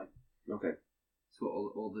 also fine. Okay. So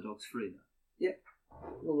what, all the dogs free now?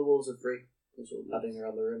 All the walls are free. They're sort of padding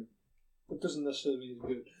around the room. It doesn't necessarily mean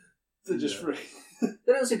good. They're just free.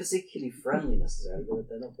 They don't seem particularly friendly necessarily, but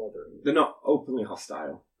they're not bothering you. They're not openly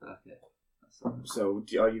hostile. Okay. That's all right. So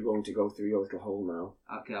are you going to go through your little hole now?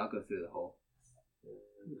 Okay, I'll go through the hole.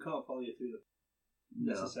 We can't follow you through them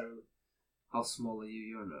No. necessarily. How small are you?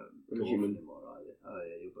 You're not I'm a dwarf human. anymore, are you? Oh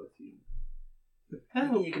yeah, you're both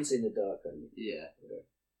human. You can see in the dark, can't you? Yeah. Okay.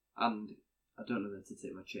 And I don't know when to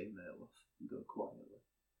take my chainmail off and go quietly.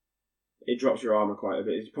 It drops your armour quite a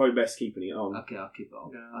bit. It's probably best keeping it on. Okay, I'll keep it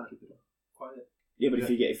on. No. I'll keep it on. Quiet. Yeah, but if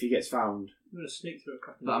he gets found. I'm going to sneak through a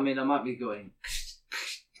crack. But I mean, I might be going.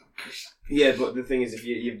 Yeah, but the thing is, if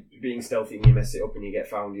you're being stealthy and you mess it up and you get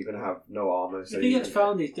found, you're going to have no armour. So If he you- gets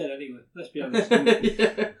found, he's dead anyway. Let's be honest.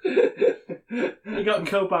 He got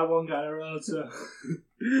killed by one guy around, so.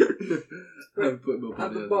 I'll put him up At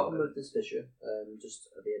on the other bottom one. of this fissure, just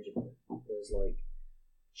at the edge of it, there's like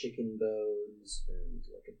chicken bones and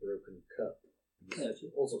like a broken cup.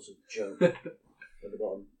 All sorts of junk at the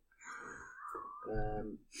bottom.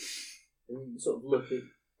 And you sort of look in.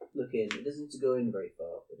 It doesn't need to go in very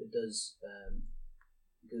far, but it does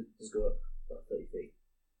go up about 30 feet.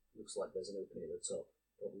 Looks like there's an opening at the top.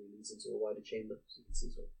 Probably leads into a wider chamber, so you can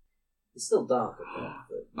see sort of. It's still dark up there,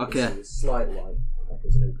 but you Okay. can see a slight light, like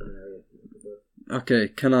there's an open area above. Okay,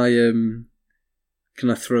 can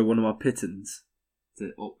I throw one of my pittons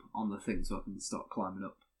up on the thing so I can start climbing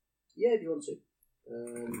up? Yeah, if you want to.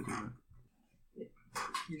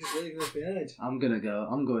 You just leaving us behind. I'm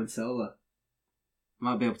going solo.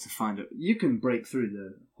 Might be able to find it. You can break through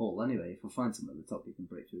the hole anyway. If I find something at the top, you can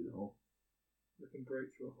break through the hole. We can break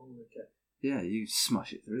through a hole in the cave. Yeah, you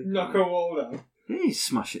smash it through. Knock a wall down. Yeah, you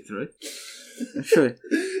smash it through. Sure.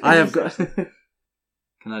 I have got...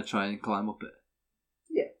 Can I try and climb up it?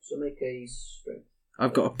 Yeah, so make a strength.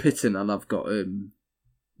 I've got a pitton and I've got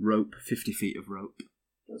rope, 50 feet of rope.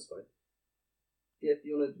 That's fine. Yeah, if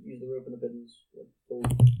you want to use the rope and the pittons, full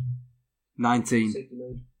 19. safety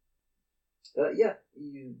mode. Yeah,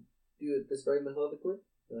 you do this very methodically.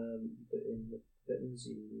 You put in the pittons,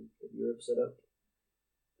 you get your rope set up,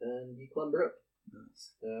 and you clamber up.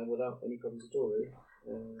 Nice. Without any problems at all, really.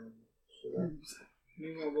 So that's...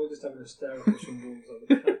 Meanwhile, we're just having a stare at some wolves over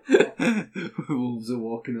the Wolves are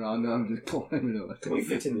walking around and I'm just climbing over. Can we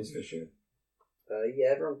fit in this fissure?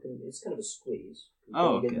 Yeah, everyone can. It's kind of a squeeze. You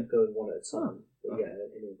Oh, can okay. get them going one at a time. But okay.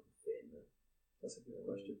 yeah, anyone can fit in there. That's a good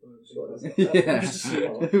question. Yeah.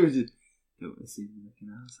 Don't want to see them making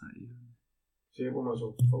eyes at you. So everyone might as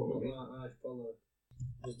well follow me. I follow.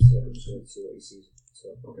 Just a second, just going to see what he sees. So,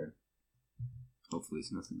 Okay. Hopefully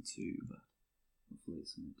it's nothing too bad. Hopefully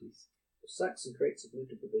it's something decent. the sacks and crates of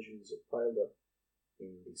looted provisions are piled up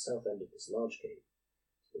in the south end of this large cave.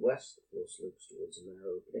 To the west, the floor slopes towards a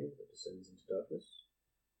narrow opening that descends into darkness.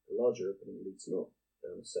 The larger opening leads north,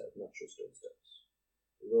 down a set of natural stone steps.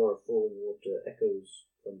 The roar of falling water echoes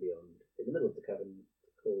from beyond. In the middle of the cavern,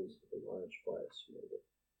 the coals of a large fire smoulder.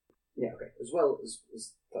 Yeah, okay. As well as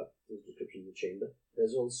that, the description of the chamber,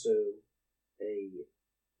 there's also a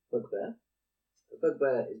bugbear. A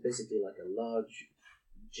bugbear is basically like a large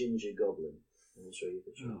ginger goblin. I'll show you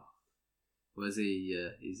the picture. Oh. Was he?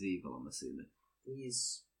 He's evil, I'm assuming.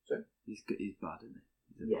 He's... Sorry? He's bad, isn't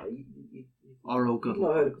he? Yeah, Oral I've goblin.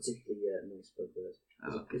 not heard of particularly nice bugbears.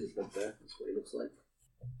 Oh, Because it's bugbear, that's what he looks like.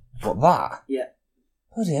 What, that? Yeah.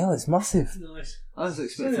 Bloody hell, it's massive. Nice. I was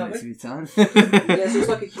expecting it to be tiny. Yeah, so it's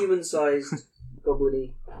like a human-sized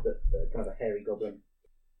goblin-y, but kind of a hairy goblin.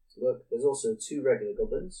 Look, there's also two regular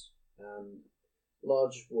goblins,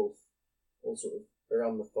 large wolf, all sort of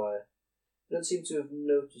around the fire. They don't seem to have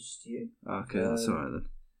noticed you. Okay, that's alright then.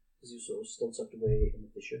 Because you're sort of still tucked away in the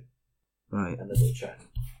fissure. Right. And they'll chat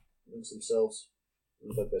amongst themselves.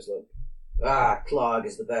 And the bugbear's like, Clark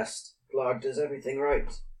is the best. Clark does everything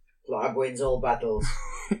right. Clark wins all battles.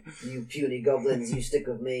 You puny goblins, you stick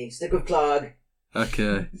with me. Stick with Clark.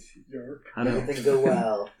 Okay. Everything go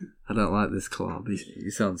well. I don't like this Clark.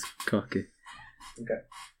 He sounds cocky. Okay.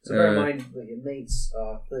 So bear in mind that your mates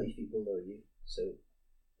are 30 feet below you, so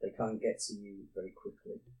they can't get to you very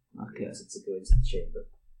quickly. Okay. You wanted to go into the chamber.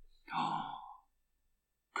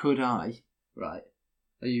 Could I? Right.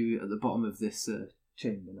 Are you at the bottom of this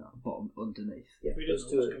chamber now? Bottom underneath? Yeah, We don't those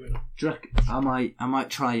know two what's are- going on. Do you reckon I might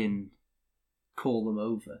try and call them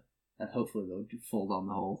over, and hopefully they'll just fall down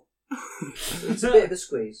the hole. It's a bit of a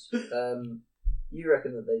squeeze. You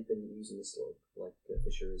reckon that they've been using this like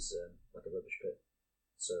fissure as like a rubbish pit,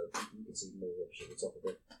 so you can see more rubbish at the top of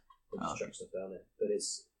it. They just chuck stuff down it, but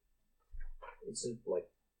it's like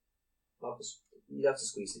you'd have to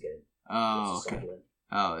squeeze to get in. Oh, Just to okay. settle in.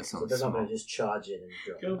 Oh, it's So not they're not small. going to just charge in and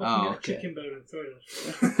drop. Go back Oh, and get okay. a chicken bone and throw it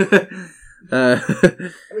at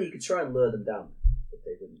I mean, you could try and lure them down, but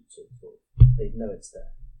they wouldn't they'd know it's there.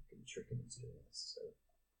 You can trick them into doing this. So.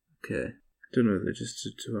 Okay. Don't know whether just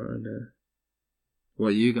to around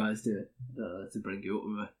what you guys do to bring you up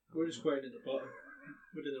with me. We're just waiting at the bottom.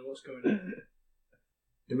 We don't know what's going on.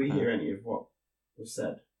 Do we hear any of what was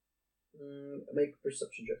said? Make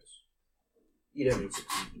perception checks. You don't need to.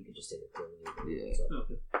 You can just take it clearly. Yeah. So,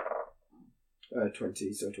 Okay.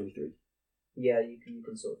 20, so 23. yeah, you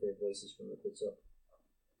can sort of hear voices from the top.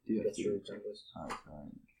 Do you Get through some voices.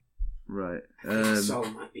 Right. Sol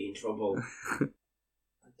might be in trouble. I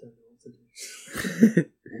don't know what to do.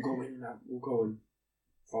 We'll go in now. We'll go and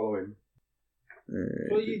follow him.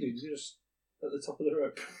 What do? You're just at the top of the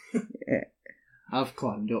rope. I've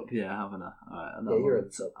climbed up, yeah, haven't I? Alright, and Yeah, you're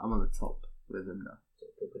at the top. I'm on the top with him now.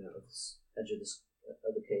 Sort of poking out of this edge of this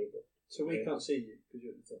other cave. So we can't see you because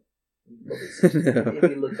you're at the top. You can probably see.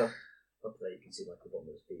 If you look up there, you can see like the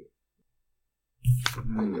bottom of his feet.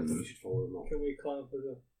 I think we should follow him up. Can we climb up as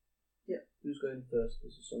well? Yeah. Who's going first?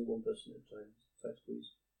 There's only one person at a time. Tight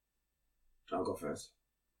squeeze. I'll go first.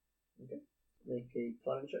 Okay. Make a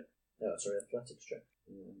climbing check. Oh, sorry, athletics check.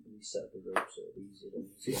 You set up the rope so it'll be easier than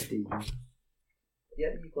 15.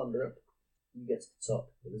 Yeah, you clamber up. You get to the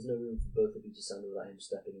top, but there's no room for both of you to stand without him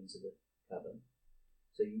stepping into the cavern.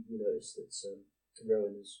 So you notice that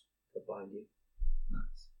Rowan is up behind you.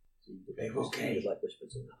 Nice. So you Are you okay? You could, like, whisper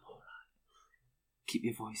to him. Keep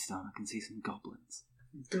your voice down. I can see some goblins.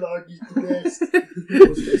 Glog is the best.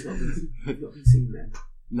 It's not been seen then.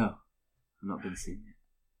 No, I've not been seen yet.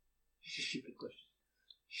 It's a stupid question.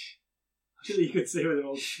 Surely you could say with them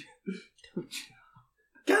all.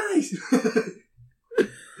 Guys!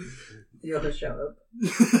 You want to shout up?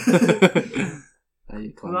 Are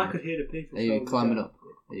you Well, climbing? I could hear the people. Are you so climbing down. up?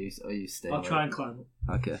 Are you staying? I'll try and climb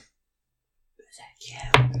up. Okay.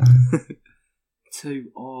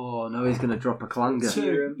 2. Oh no, he's gonna drop a clanger.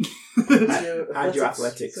 2. And your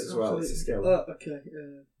athletics as well. It's a skill. Okay.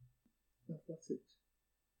 Athletics.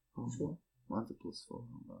 Oh, mine's a +4.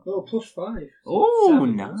 Oh, +5. Oh,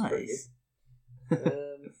 7. nice.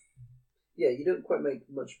 Yeah, you don't quite make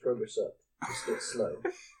much progress up. Just get slow.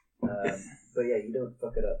 But yeah, you don't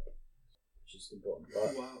fuck it up, which is important.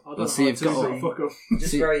 Right? Wow. I Well, don't see, know you've how got to a- fuck up.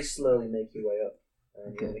 Just See- very slowly make your way up.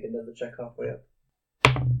 And Okay. you make another check halfway up.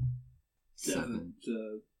 7.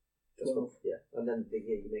 That's one, yeah. And then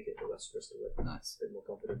you make it the rest of the way. Nice. A bit more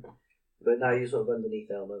confident. But now you're sort of underneath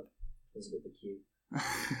Elmo. There's a bit of a queue.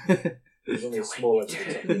 There's only a small edge.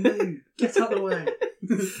 Get out of the way.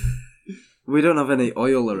 We don't have any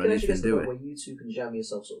oil or You can actually anything, get to the do point we? where you two can jam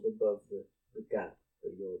yourself sort of above the gap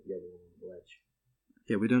that you're on the ledge.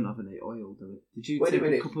 Yeah, we don't have any oil, do we? Did you Wait a take a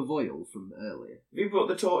minute. cup of oil from earlier? Have you brought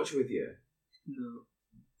the torch with you? No.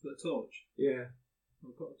 The torch. Yeah.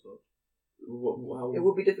 I've got a torch. How? It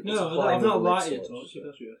would be difficult to No, climb I've not with a lighted a torch, torch. so- If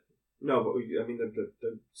that's what you're asking. No, but I mean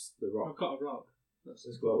the rock. I've got a rock. That's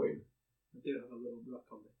It's glowing. I do have a little rock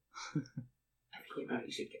on me.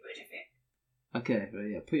 You should get rid of it. Okay, well,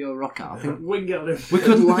 yeah, put your rock out. I think Wing it on him. we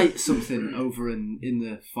could light something over in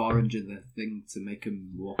the far edge of the thing to make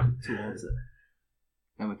him walk towards it.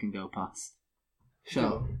 Then we can go past.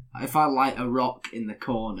 So, if I light a rock in the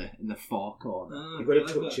corner, in the far corner, You've got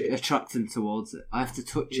to touch it. attract him towards it. I have to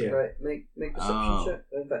touch Yeah. it. Right, make perception Oh. check.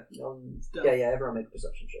 In fact, Stealth. yeah, everyone make a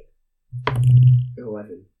perception check.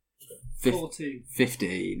 11. 14.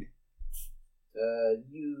 15.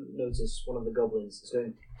 You notice one of the goblins is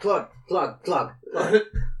going, Clog, Clog, Clog, Clog.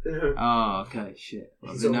 Oh, okay, shit.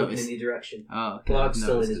 Well, He's we all looking in noticed. your direction. Oh, okay. Clog's I've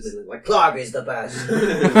still in noticed his this. middle, like, Clog is the best.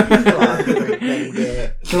 Clog,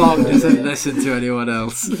 baby. Clog doesn't listen to anyone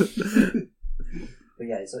else. But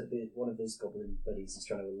yeah, it's like one of his goblin buddies is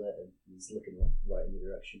trying to alert him. He's looking right in your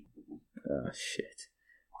direction. Oh, shit.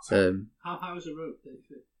 How high was the rope that you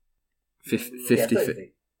fit? 50 Yeah, 30 feet.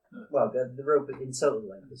 feet. Well, the rope in total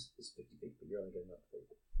length is 50 feet, but you're only going up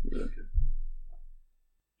 30 feet.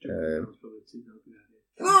 That was probably too no good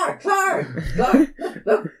idea. Clark!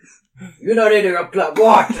 Look! You're not interrupt Clark.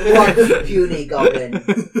 What, puny goblin?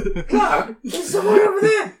 Clark! There's someone over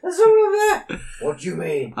there! There's someone over there! What do you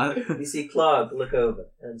mean? You see Clark look over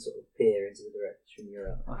and sort of peer into the direction you're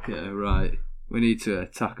at. Okay, right. We need to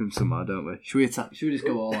attack him somehow, don't we? Should we attack? Should we just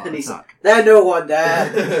go all out And he's attack? There's no one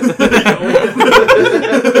there!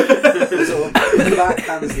 So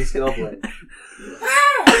backhands this goblin.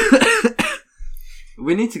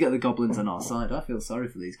 We need to get the goblins on our side. I feel sorry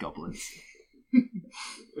for these goblins.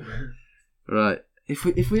 Right. If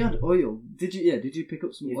we had oil, did you pick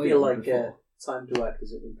up some You oil? feel like before? time to act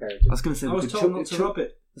is imperative. I was going to say I we was could told chuck, not to chuck- rub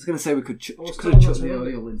it. I was going to say we could I was chuck told not to the rub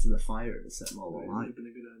it. oil into the fire and set them all It would alight. have been a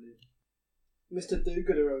good idea. Mr.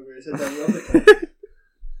 Do-Gooder over here said don't rub it.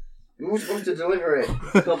 Who's supposed to deliver it?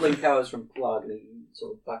 Goblin cowers from Clark and he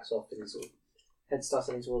sort of backs off and he sort of heads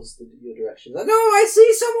starting towards your direction. Like, no, I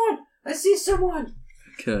see someone! I see someone!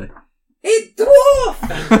 Okay. Hey, dwarf!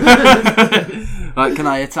 Right, can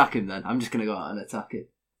I attack him then? I'm just going to go out and attack him.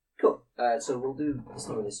 Cool. So we'll do, it's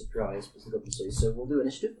not really a surprise, but it's a goblin series, so we'll do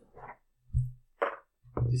initiative.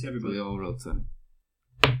 Just everybody. We all roll 10.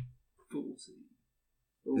 14.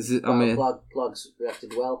 Ooh, Is it- I mean- Plug's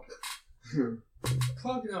reacted well.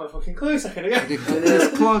 Clark didn't have a fucking clue a second ago. Is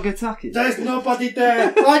Clog attacking? There's nobody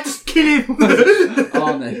there! I just kill him!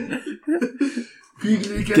 Arnie.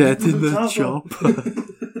 Get in the shop.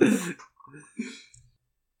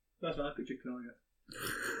 That's what I pictured Clark.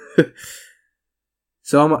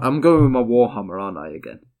 So I'm going with my warhammer, aren't I,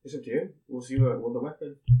 again? It's up to you. We'll see what the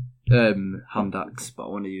weapon. Hand axe, but I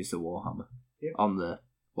want to use the warhammer Yeah. on the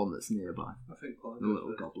one that's nearby, I think Clark. the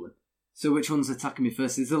little goblin. So which one's attacking me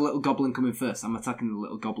first? Is the little goblin coming first? I'm attacking the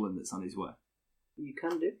little goblin that's on his way. You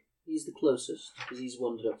can do. He's the closest, because he's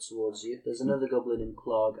wandered up towards you. There's another goblin in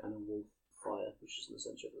Clog and a wolf fire, which is in the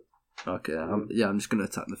centre of it. Okay, I'm just going to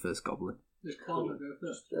attack the first goblin. Does Clark not go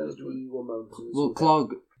first? There's the one moment. Well,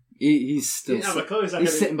 Clog, he's still Didn't have a clue a second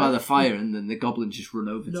he's sitting ago. by the fire, and then the goblin just run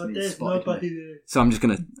over to No, me and there's spotted nobody me. there. So I'm just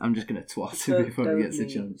gonna twat him before he gets a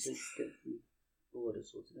chance.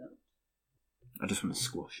 I just want to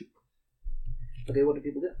squash it. Okay, what do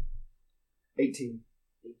people get? 18.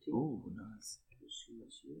 18. Oh, nice.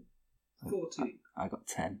 14. I got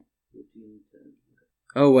 10. 14, 10.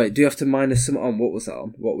 Oh, wait, do you have to minus some on? What was that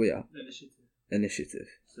on? What were we at? Initiative.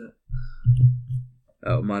 So.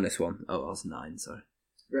 Oh, -1. Oh, I was 9, sorry.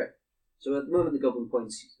 Right. So at the moment the goblin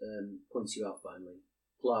points you out finally.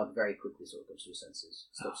 Clark very quickly sort of comes to his senses,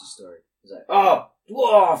 stops his story. He's like, "Oh,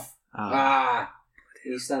 dwarf! Ah!"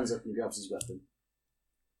 He stands up and grabs his weapon.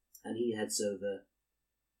 And he heads over.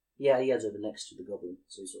 Yeah, he heads over next to the goblin,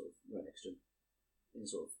 so he's sort of right next to him. In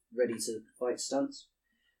sort of ready to fight stance.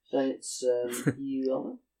 Then it's you,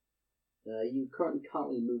 Elmer. You currently can't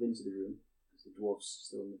really move into the room, because the dwarf's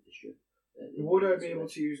still in the fissure. Would I be able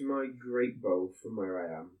to use my great bow from where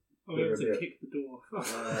I am? Oh, we have to kick the door.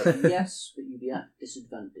 Yes, but you'd be at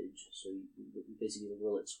disadvantage, so you basically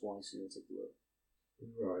roll it twice and you'll take the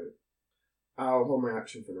blow. Right. I'll hold my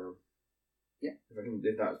action for now. Yeah.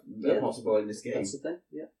 If that's possible in this game. That's the thing,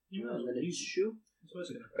 yeah. And then it's shoe. No,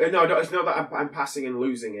 it's not that I'm passing and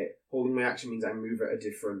losing it. Holding my action means I move at a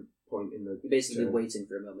different point in the You're basically turn. waiting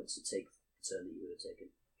for a moment to take the turn that you would have taken.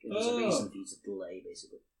 There's a reason for you to delay,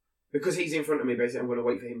 basically. Because he's in front of me, basically, I'm going to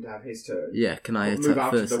wait for him to have his turn. Yeah, can I attack move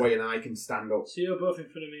out first? of the way and I can stand up. So you're both in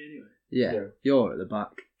front of me anyway? Yeah, you're at the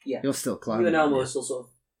back. Yeah. You're still climbing. You and Elmo are still sort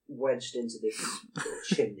of wedged into this sort of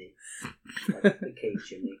chimney, like the cave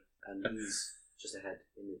chimney, and he's just ahead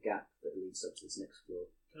in the gap that leads up to this next floor.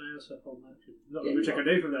 Can I also hold my action? Not much I can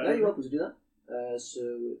do from there. Yeah, you're welcome to do that.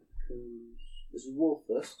 So there's a wolf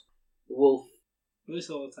first. The wolf. At least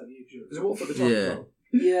I'll attack you. There's a wolf at the top as well.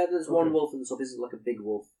 Yeah, there's one wolf at the top. This is like a big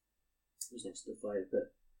wolf. Who's next to the fire,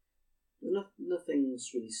 but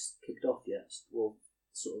nothing's really kicked off yet. The wolf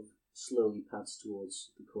sort of slowly pads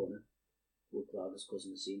towards the corner. Wolf Cloud is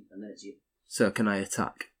causing a scene, and then it's you. So can I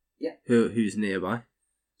attack? Yeah. Who's nearby?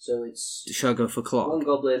 So it's... Should I go for Clark? One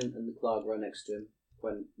goblin and the Clark right next to him,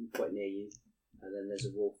 quite near you. And then there's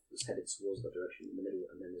a wolf that's headed towards that direction in the middle,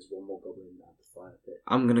 and then there's one more goblin at the fire pit.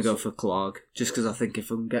 I'm going to go for Clark, just because I think if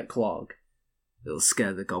I can get Clark, it'll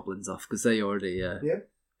scare the goblins off, because they already...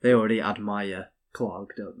 They already admire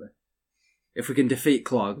Clark, don't they? If we can defeat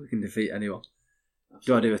Clark, we can defeat anyone. Absolutely.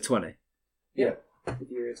 Do I do a 20? Yeah. If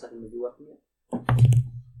you're attacking with your weapon, yeah.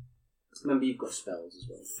 Remember, you've got spells as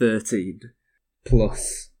well. 13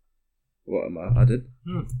 plus... What am I added?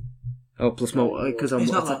 Oh, plus more... Because I'm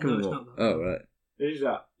attacking more. Oh, right. Who's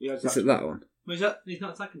that? Is it that one? Is that? He's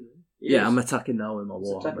not attacking them? Yeah, I'm attacking now with my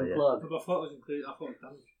war. Attacking Yeah. Clark. But I thought it was included. I thought it was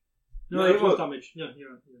damage. No, it was damage. No, you're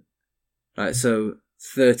right. Yeah. Right, so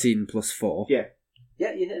 13 plus 4. Yeah.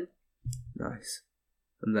 Yeah, you hit him. Nice.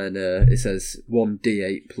 And then it says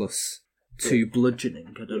 1d8 plus 2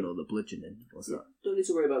 bludgeoning. I don't know the bludgeoning. What's that? Don't need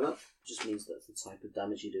to worry about that. It just means that's the type of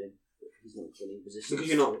damage you're doing. He's not going to resist. Because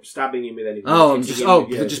you're not stabbing him with anything. Oh,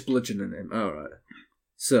 they're just bludgeoning him. Oh, right.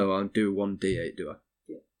 So I'll do 1d8, do I?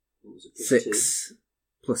 Yeah. What was it, 6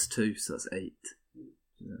 plus 2, so that's 8.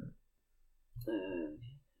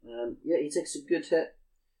 Yeah, he takes a good hit.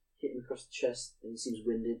 Hit him across the chest, and he seems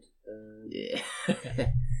winded. Yeah.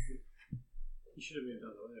 You should have moved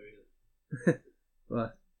out of the way, really. Why?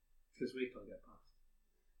 Because we can't get past.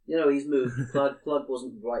 You know, he's moved. Plug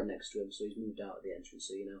wasn't right next to him, so he's moved out of the entrance,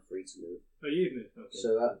 so you're now free to move. Oh, you've moved? Okay.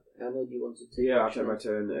 So, Emma, do you want to take Yeah, I'll action? take my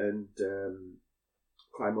turn and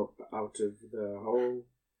climb up out of the hole,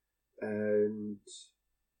 and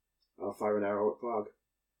I'll fire an arrow at Clark.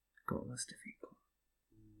 God, let's defeat Clark.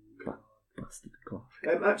 Bastard Clark.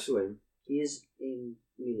 Actually... He is in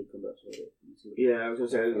melee combat, so Yeah, I was going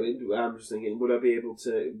to say, I'm just thinking, would I be able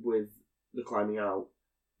to, with the climbing out,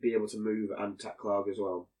 be able to move and attack Clark as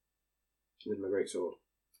well? With my greatsword?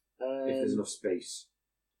 If there's enough space.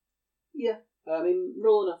 Yeah. I mean,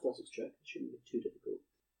 roll an athletics check. It shouldn't be too difficult.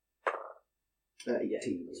 18. Yeah,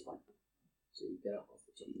 that's fine. So you get up off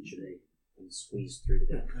the top of the chimney and squeeze through the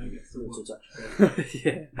gap.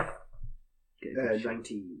 Yeah.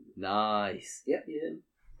 19. Nice. Yep, you hit him.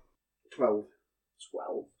 12.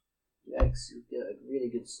 12. Yikes, you get a really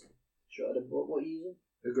good shot at him. What are you using?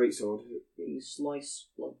 A greatsword. Yeah, you slice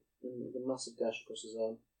like the massive gash across his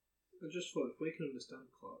arm. I just thought if we can understand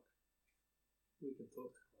Clark, we can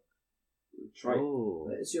talk to Clark. Try. Oh.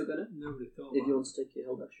 It's your gunner. Nobody thought If you want to take your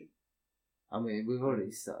held action. I mean, we've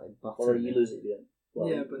already started Or battling. you lose it if you don't. Well,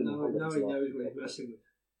 yeah, you but can now hold it he until knows after. what he's messing with.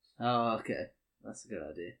 Oh, okay. That's a good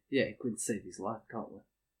idea. Yeah, we can save his life, can't we?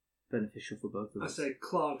 Beneficial for both of I us. say,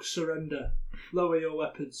 Clark, surrender. Lower your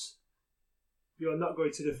weapons. You are not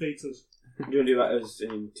going to defeat us. Do you want to do that as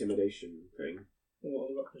an intimidation thing? What are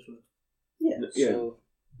the weapons were? Yeah, Yeah. so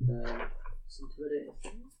it's intimidating.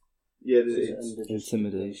 Yeah, Is it it's... under just-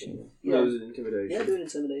 Intimidation. No, there's an intimidation. Yeah, do an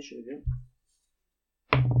intimidation again.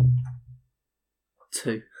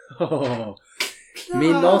 2. Oh.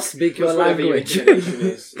 Me not speak your Plus whatever your language.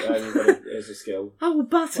 intimidation is a skill. I will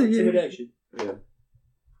batter you. Intimidation. Yeah.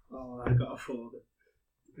 Oh, I got a 4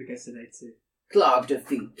 against an 8. Clark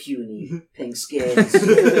defeat puny pink skins.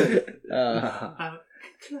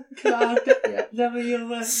 Clark, Yeah. never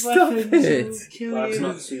your Stop weapons it. will kill Clark's you.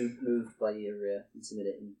 not too moved by your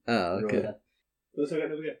intimidating Oh, okay. roll there. What's I got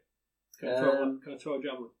another go? Can I throw a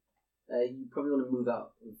javelin? You probably want to move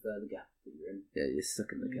out of the gap that you're in. Yeah, you're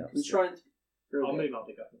stuck in the gap. You can try and throw I'll a move out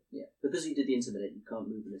the gap. Yeah, because you did the intimidate, you can't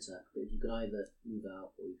move an attack. But if you can either move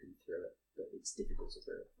out or you can throw it, but it's difficult to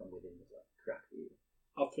throw it from within the crack that you.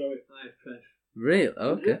 I'll throw it. I have faith. Real?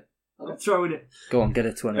 Okay. I'm throwing it. Go on, get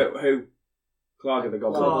a 20. Who? Clark of the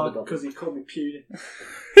Goblin. Clark. Because he called me puny.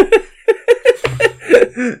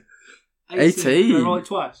 18. Can I roll it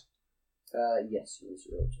twice? Yes, you need to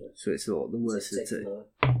roll twice. So it's all the worst of the Take two. lower.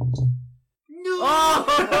 No!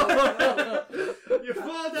 You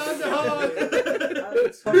fall down the hole!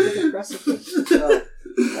 It's fucking aggressive. No.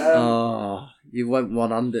 Oh, you went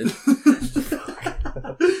one-handed.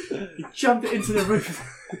 You jumped it into the roof.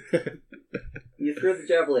 You throw the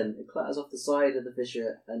javelin, it clatters off the side of the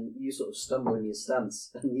fissure, and you sort of stumble in your stance,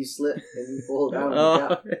 and you slip and you fall down the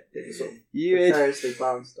gap that you sort of precariously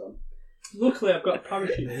bounced on. Luckily, I've got a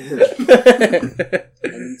parachute.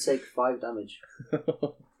 And you take 5 damage.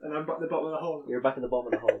 And I'm back at the bottom of the hole. You're back in the bottom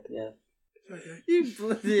of the hole, yeah. You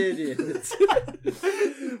bloody idiot.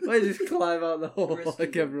 Why just climb out the hole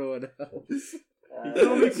like everyone else?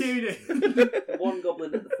 Call me puny. One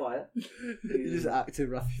goblin at the fire. You just acting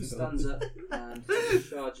rational. Stands up and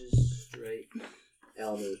charges straight.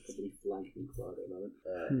 Elmo is probably flanking Clark at the moment.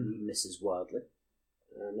 And he misses wildly.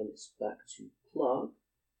 And then it's back to Clark,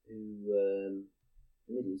 who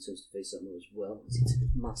immediately turns to face Elmo as well. He takes a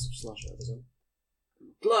massive slash out of his arm.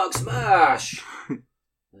 Clark smash!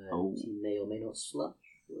 He may or may not slash.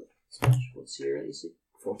 What's your AC?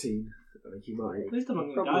 14. I think you might. At least I'm not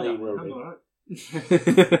going to Probably die. will I'm be. alright.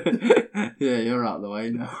 Yeah, you're out of the way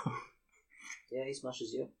now. Yeah, he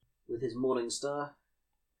smashes you with his Morning Star.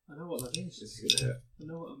 I know what that is. This is gonna hurt. I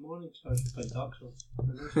know what a morning star is to play Dark Souls.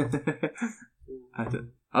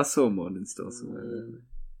 I saw Morning Star somewhere.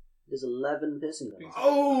 There's 11 piercing damage. I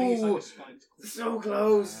think it's like a spiked claw. So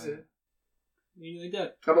close! You nearly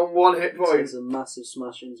dead. I'm on 1 hit So point. it's a massive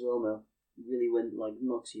smash into Elmo. It really went,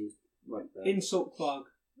 knocks you right there. Insult Clark.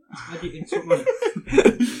 How do you insult me?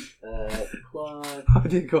 Clark. How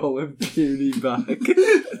do you call him puny back?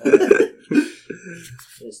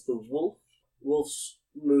 It's the wolf. Wolf's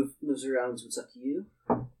moves around to attack you.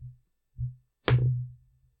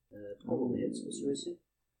 Probably hits. What's your AC?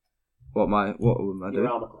 What am I Your doing?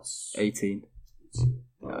 armor class. 18.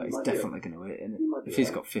 Well, No, he's might be definitely going to hit, isn't He might it? be If he's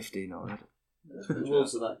right. got 15 already. The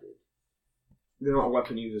wolves are that good. They're not a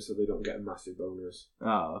weapon user, so they don't get a massive bonus.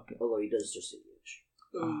 Oh, okay. Although he does just hit you.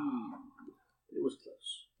 It was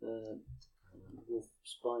close.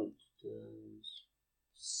 Wolf's bite does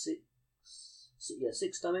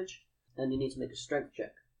 6 damage, and you need to make a strength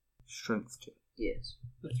check. Strength check. Yes.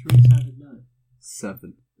 The 3-sided knife.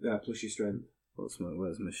 7. Yeah, plus your strength.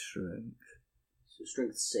 Where's my strength? So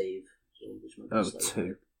strength save. So which might be Oh, slightly 2.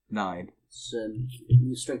 higher. 9. It's,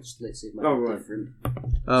 your strength save might Oh, be right. different.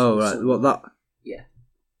 Oh, right. So- What, that? Yeah.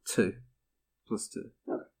 2. Plus 2.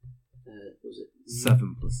 What was it?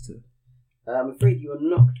 7 plus 2. I'm afraid you are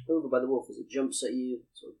knocked over by the wolf as it jumps at you,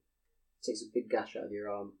 sort of takes a big gash out of your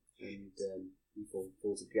arm, and you fall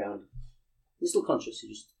to the ground. You're still conscious,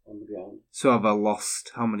 you're just on the ground. So have I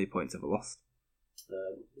lost? How many points have I lost?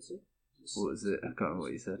 What is it? What was it? I can't remember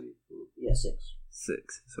what you said. Yeah, 6.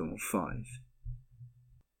 6. So I'm on 5.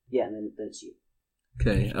 Yeah, and then it's you.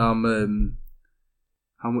 Okay. How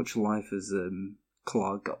much life has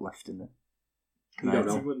Clark got left in it? You don't You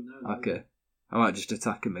know. wouldn't know. Okay. I might just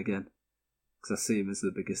attack him again. Because I see him as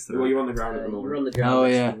the biggest threat. Well, you're on the ground at the You're moment. on the ground Oh,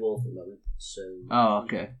 next yeah. to the wolf at the moment, so... Oh,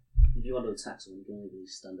 okay. If you want to attack someone, you can only really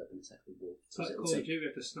stand up and attack the wolf. It's like It'll Call of take- Duty, we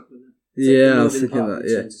have to snap them in. Yeah, I the was moving thinking part that, of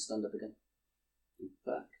your yeah. turn to stand up again. In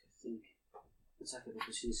fact, I think attack of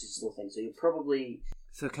opportunity is still a thing, so you're probably...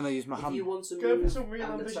 So can I use my If hand? you want to Go move for some real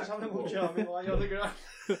and ambitious attack the animal wolf, charming while you're on the ground.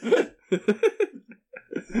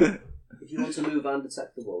 if you want to move and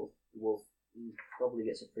attack the wolf probably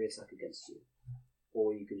gets a free attack against you.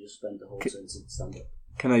 Or you can just spend the whole turn to stand up.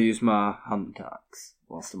 Can I use my hand axe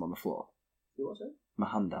whilst I'm on the floor? You want to? My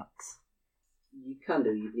hand axe. You can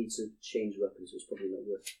do, you need to change weapons, so it's probably not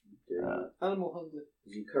worth doing that. Animal handling.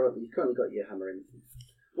 You've currently got your hammer in.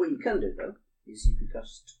 What you can do, though, is you can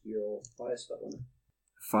cast your fire spell on it.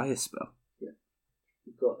 Fire spell?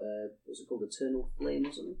 You've got, what's it called, Eternal Flame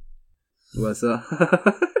or something? Where's that?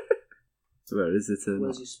 Where is it?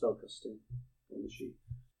 Where's your spellcasting on the sheet?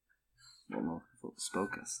 What am I looking for?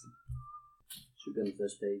 Spellcasting. Should be on the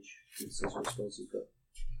first page. It says what spells you've got.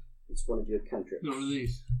 It's one of your cantrips. Not one of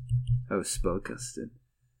these. Oh, spellcasting.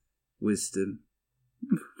 Wisdom.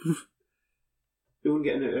 You wouldn't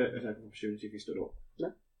get an attack of opportunity if you stood up.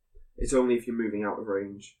 No. It's only if you're moving out of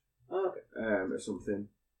range. Oh, okay. Or something.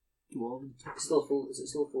 It's still full. Is it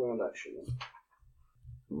still full round action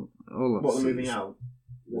then? All I've What, seen moving is out?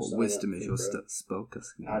 What wisdom is your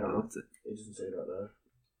spellcasting I don't know. ability? It doesn't say that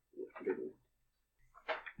there.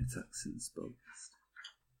 Attacks and spellcast.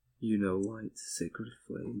 You know light, sacred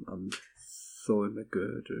flame, and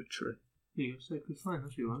thaumaturgy. You go Sacred Flame,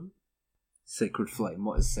 that's what you want. Sacred flame.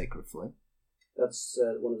 What is sacred flame? That's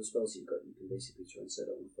one of the spells you've got. You can basically try and set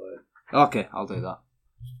it on fire. Okay, I'll do that.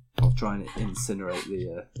 I'll try and incinerate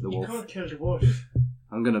the You wolf. can't kill the wolf.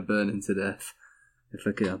 I'm gonna burn him to death if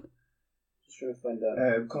I can. Just trying to find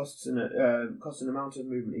out. Costs an amount of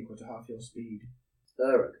movement equal to half your speed.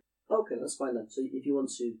 Right. Okay, that's fine then. So if you want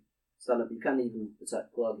to stand up, you can even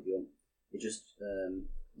attack Clark if you want. You just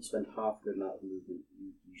you spend half the amount of movement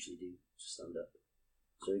you usually do to stand up.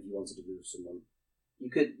 So if you wanted to move someone, you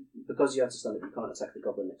could, because you have to stand up, you can't attack the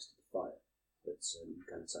goblin next to the fire. But you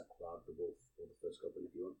can attack Clark, the wolf, or the first goblin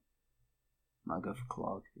if you want. Might go for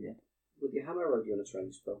Clog, yeah. With your hammer, or do you want to try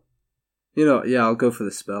and spell? You know, yeah, I'll go for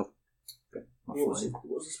the spell. Okay. What was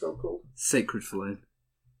the spell called? Sacred Flame.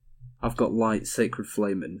 I've got light, sacred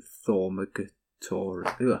flame, and thaumaturgy.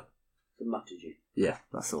 The Matagy. Yeah,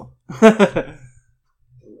 that's the one.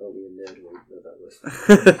 Only a nerd won't know that word.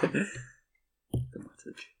 The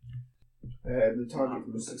Matagy. The target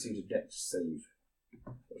must succeed a dex save.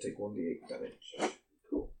 Or take 1d8 damage.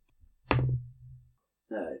 Cool.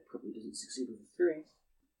 It probably doesn't succeed with a 3.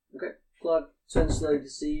 Okay. Clark turns slowly to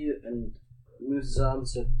see you and moves his arm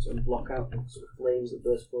to sort of block out the sort of flames that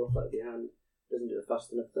burst forth out of your hand. Doesn't do it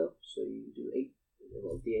fast enough though, so you do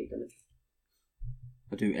d8 damage.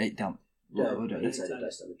 I do 8 damage. No, What 8-sided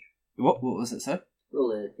dice damage. What was it, sir?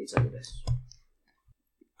 Roll a 8-sided dice.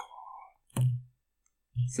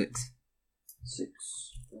 6.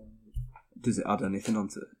 6. Does it add anything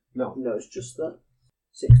onto it? No. No, it's just that.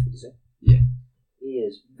 6, did you say? Yeah. He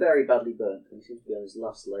is very badly burnt, and he seems to be on his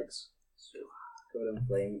last legs. So, covered in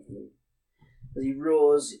flame. And as he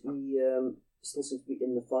roars, he still seems to be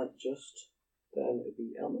in the fight just. Then it would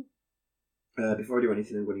be Elmer. Before I do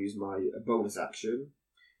anything, I'm going to use my bonus action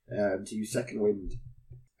to use Second Wind.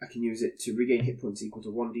 I can use it to regain hit points equal to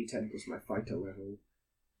 1d10 plus my fighter level.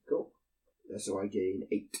 Cool. So I gain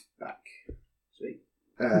 8 back. Sweet.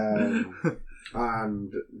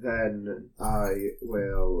 And then I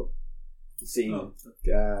will see our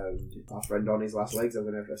friend on his last legs. I'm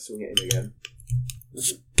going to swing at him again. I'm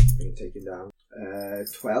going to take him down.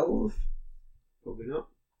 12? Probably not.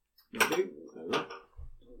 Not do. I don't know.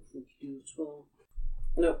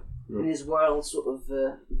 No. In his wild sort of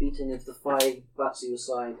beating of the fire, he bats you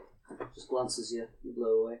aside, just glances you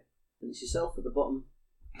blow away. And it's yourself at the bottom.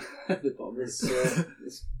 The bottom. This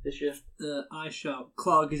Fisher. I shout,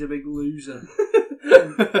 Clark is a big loser.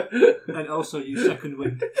 And also use Second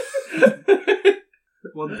Wind.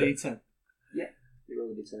 1d10. Yeah, you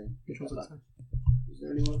roll a d10. Which one's that? Is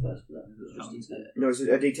there anyone first for that? It's just d10. No, it's a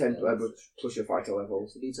d10 plus your fighter level.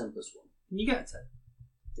 It's a d10 plus 1. Can you get a 10?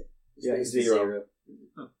 Yeah, it's 0.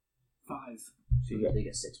 5. So you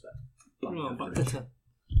get 6 back. Oh, back to 10.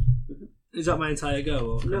 Is that my entire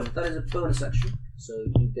go? Or No, that is a bonus action. So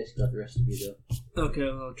you basically have the rest of your go. Okay,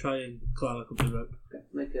 well, I'll try and climb up the rope. Okay,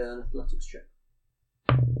 make an athletics check.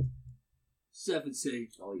 17.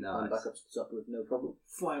 Oh, you climb back up to the top with no problem.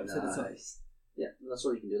 Fly up to the top. Yeah, that's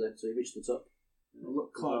all you can do there. So you reach the top.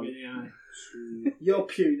 Look Clark in the eye. Two, You're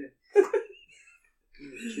puny.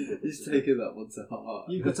 He's taking that one to heart.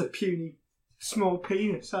 You've got a puny, small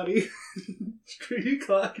penis, have you? Screw you,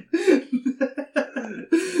 Clark.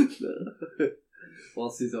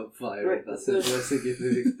 Whilst he's on fire, Right, that's the the worst thing you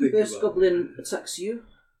can think First about. goblin attacks you.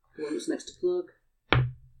 The one that's next to Plug.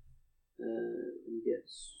 He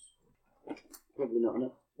gets probably not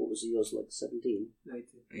enough. What was yours like? 17? 18.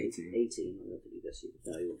 18. I don't think he gets you.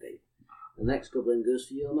 No, he won't get you. The next goblin goes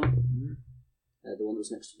for you, Elmer. Mm-hmm. The one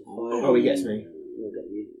that's next to the fire. Oh, he gets me. He'll get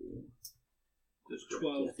you. There's Yeah,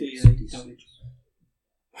 12 d8 damage.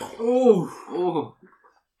 Oh,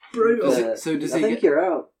 brutal. So does I he think get? you're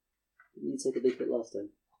out. You take a big hit last time.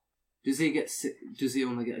 Does he get? Does he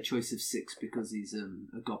only get a choice of 6 because he's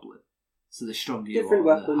a goblin? So the stronger you Different are,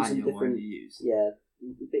 weapons the and higher different. one you use. Yeah,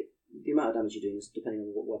 the amount of damage you're doing is depending on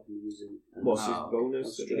what weapon you're using. And What's his Oh, bonus?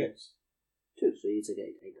 Australia. 2s. so you take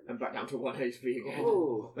 8 damage. I'm back down to 1 HP again.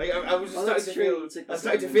 Oh. Like, I was just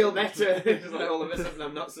starting to feel better. It's like all of a sudden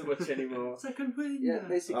I'm not so much anymore. Second win. Yeah,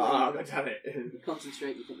 basically. Oh, God damn it. You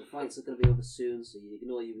concentrate, you think the fights are going to be over soon, so you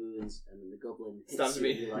ignore your wounds, and then the goblin hits Stabs you,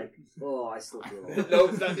 me. and you're like, oh, I still feel No,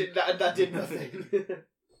 that did nothing.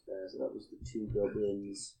 So that was the 2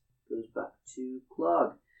 goblins. Goes back to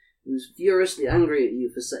Clog, who's furiously angry at you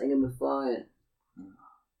for setting him afire.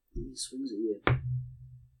 And he swings at you.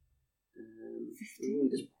 He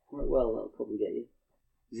does quite well, that'll probably get you.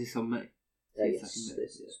 Is this on me? Yes, this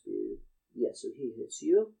is for you. Yeah, so he hits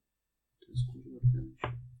you. Does quite a lot of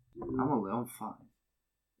damage. I'm only on 5.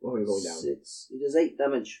 What are we going down? 6. He does 8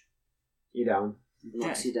 damage. You're down.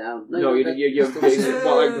 Knocks you down. No, you're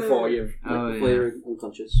not like before. You've before you're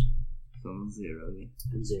unconscious. So I'm on 0, yeah.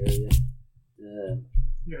 And 0, yeah.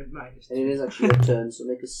 You're at minus 2. And it is actually your turn, so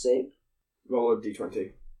make a save. roll a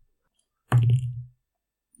d20.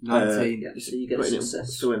 19. Yeah, so you get a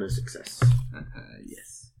success. So in a success.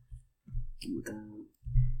 Yes.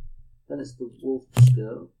 Then it's the wolf's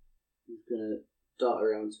go. He's going to dart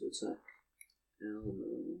around to attack. Elmo.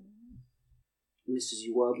 Misses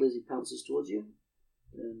you wildly as he pounces towards you.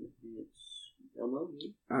 Then it's Elmo.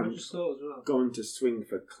 I just thought as well. Going to swing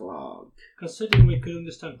for Clark. Considering we could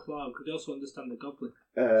understand Clark, we could also understand the goblin.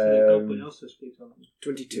 So the goblin also speaks on him.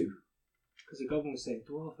 22. Because the goblin was saying,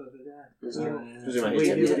 dwarf over there. That's Dwarf. right. That's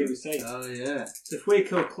what he was saying. Oh, yeah. So if we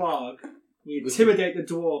kill Clark, we intimidate the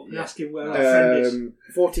dwarf and ask him where our friend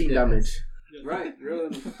is. 14 damage. Right,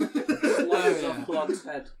 ruin. Slices off Clark's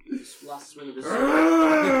head. Last swing of his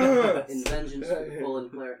sword. In vengeance for the fallen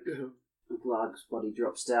cleric. And Clark's body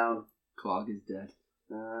drops down. Clark is dead.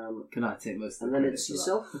 Can I take most of and the then credit it's for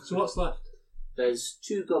yourself. So what's left? There's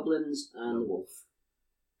 2 goblins and the wolf.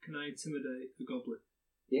 Can I intimidate the goblin?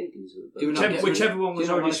 Yeah, you can do it. Whichever one was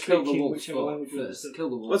already kill the speaking, wolf whichever language was first? understood. Kill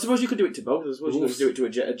the wolf. Well, I suppose you could do it to both. I suppose you could do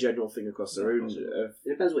it to a general thing across the room. It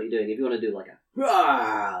depends what you're doing. If you want to do like a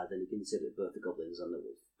rah, then you can consider both the goblins and the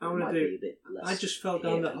wolf. I want to Be a do. bit less I just fell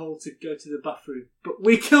down the hairy. hole to go to the bathroom, but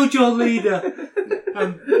we killed your leader,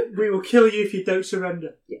 and we will kill you if you don't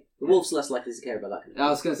surrender. Yeah, the wolf's less likely to care about that kind of thing. I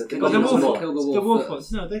was going to say, But the wolf, kill the wolf. the wolf first.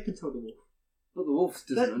 was no, they control the wolf. But the wolf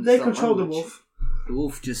doesn't They understand control the language. wolf. The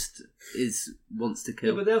wolf just wants to Yeah,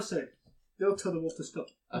 kill. but they'll tell the wolf to stop.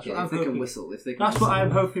 That's Okay, what if they can hoping. whistle, if they can That's what whistle.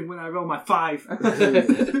 I'm hoping when I roll my 5.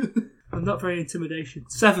 I'm not very intimidation.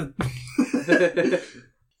 7.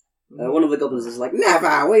 One of the goblins is like,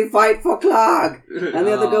 never, we fight for Clark! And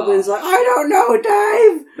the other Ah. goblin's like, I don't know,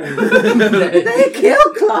 Dave! They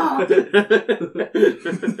kill Clark!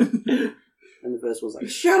 And the first one's like,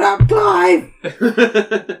 shut up, Clive!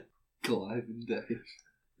 Clive and Dave.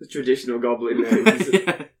 The traditional goblin names.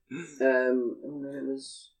 Yeah. And then it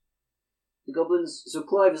was the goblins. So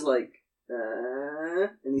Clive is like,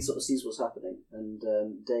 and he sort of sees what's happening. And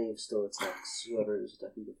Dave still attacks whoever was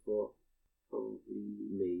attacking before. Probably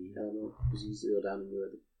me. I don't know, because he's still down and you're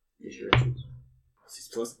at the insurance.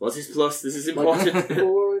 What's his plus? This is important. Like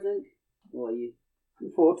 4, I think. What are you?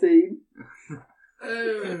 14.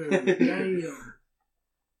 Oh, damn.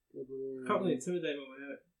 Probably intimidate when we're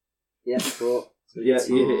hurt. Yeah, 4. Yeah,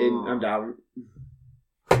 you're hitting. I'm down.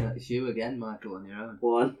 Yeah, it's you again, Michael, on your own.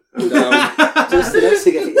 1. I'm down. Just enough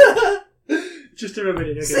to get you. Just to remember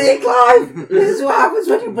it. See, Clive! This is what happens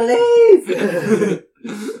when you believe!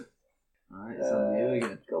 Right, it's on you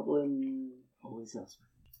again. Goblin. Always ask me.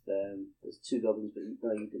 There's 2 goblins, but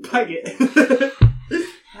you didn't. Bag it.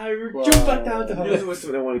 I jump back down to This home. was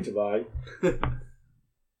something I wanted to buy.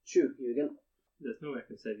 Shoot, you again. There's no way I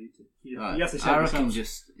can save you two. You Right, have to save I reckon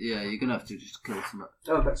yourself. you're going to have to just kill some.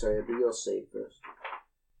 Oh, in fact, sorry, it'll be your save first.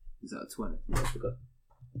 Is that a 20? I forgot.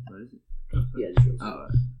 What is it? Yeah, just yours. Oh,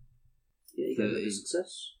 right. Yeah, you get a 13.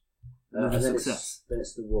 success. Another and then success. Then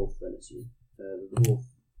it's the wolf, then it's you. The wolf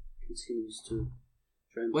continues to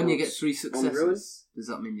try and When you get pounce 3 on the ruin. successes, does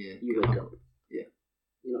that mean You wake up. Yeah.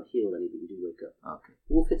 You're not healed any, but you do wake up. Okay.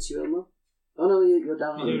 Wolf hits you, Elmo. Oh no, you're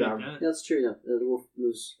down. You down. do it, Yeah, that's true. No, the wolf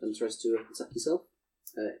moves and tries to attack yourself.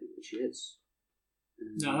 Which he hits.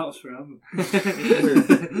 No, that was for Alma.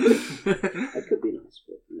 It could be nice,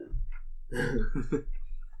 but no.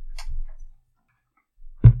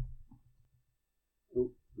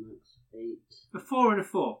 Oh, max 8. A 4 and a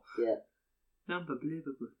 4. Yeah.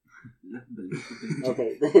 Unbelievable.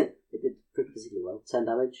 Okay, it did particularly well. 10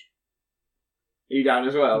 damage. Are you down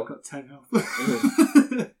as well? I've got 10 health.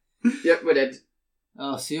 Yep, we're dead.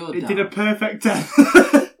 Oh, so you're It down. did a perfect 10.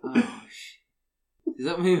 Oh, shit. Does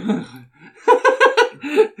that mean...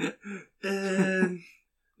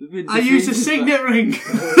 We've been I used a defeated signet ring. Does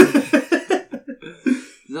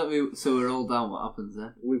that mean... So we're all down, what happens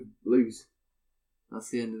then? We lose. That's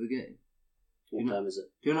the end of the game. What time is it?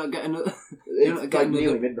 Do you not get another? It's like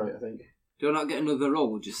nearly midnight, I think. Do I not get another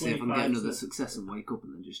roll? Just see if I can get 25, another so- success and wake up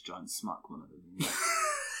and then just try and smack one of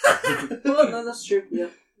them. Well, no, that's true. Yeah.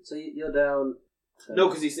 So you're down. No,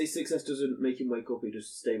 because his success doesn't make him wake up, he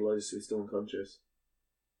just stabilises so he's still unconscious.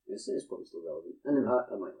 It's probably still relevant. And then I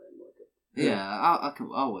might let him wake up. Yeah,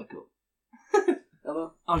 I'll wake up.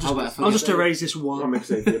 Hello? I'll I'll just erase this I'll one. make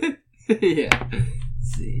safe here. Yeah.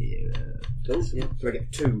 0. Cool. Yeah. So I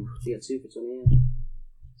get 2. So you get 2 for 20, yeah.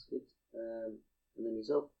 That's good. And then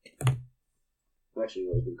yourself. Well, actually,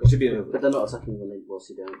 you've already been Should be another. but they're not attacking whilst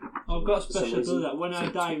you're down. I've got a For some special reason. ability that when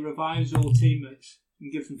I die, revives all teammates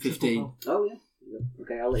and gives them 15. triple health. Oh, yeah.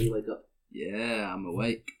 Okay, I'll let you wake up. Yeah, I'm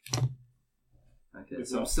awake. Okay, With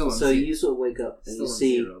so I'm what? still on So you sort of wake up and still you on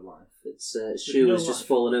see 0 life. it's Shu no has just life.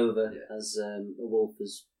 fallen over Yeah. as a wolf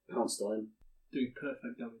has pounced on him. Doing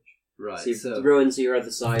perfect damage. Right, So you so throw into your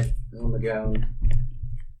other side on the ground.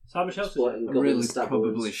 So how much health is Splitting it? I goblin really stab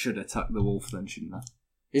probably wounds. should attack the wolf then, shouldn't I?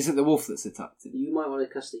 Is it the wolf that's attacked him? You might want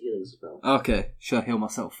to cast a healing spell. Okay, should I heal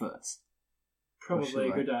myself first? Probably should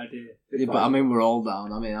a I? good idea. Yeah, but I mean, we're all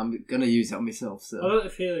down. I mean, I'm going to use it on myself, I so... don't know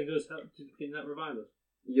if healing does help. Do you think that revive us?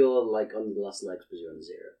 You're like on your last legs because you're on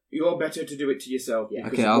 0. You're better to do it to yourself. Yeah.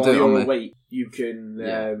 Because Okay, I'll while do it on you're me. awake, you can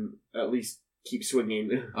Yeah. at least keep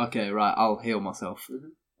swinging. Okay, right, I'll heal myself.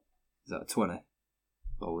 Mhm. Is that a 20?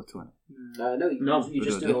 Roll a 20. No, you we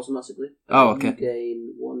just don't do it do. automatically. Oh, okay. You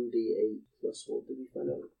gain 1d8 plus, what did we find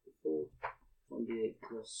out before? 1d8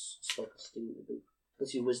 plus spellcasting,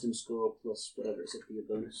 plus your wisdom score plus whatever it's for your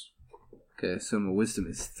bonus. Okay, so my wisdom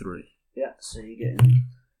is 3. Yeah, so you're getting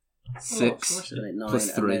 6 so 9, plus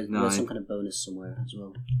and 3, there's 9. some kind of bonus somewhere as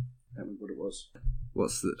well. I can't remember what it was.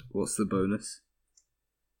 What's the bonus?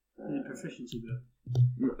 Any proficiency bonus.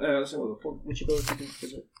 Let's have a look. Which ability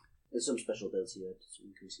was it? There's some special ability you had to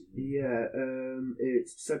increase it. Yeah,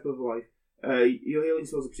 it's Disciple of Life. Your healing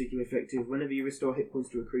spells are particularly effective. Whenever you restore hit points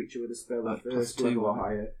to a creature with a spell of plus first 2, level or right?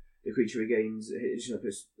 higher, the creature regains additional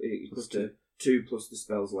plus Plus to 2 plus the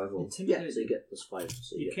spell's level. Yeah, Intimidate. so you get plus 5.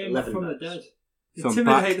 So you You get came 11 from the max, dead. So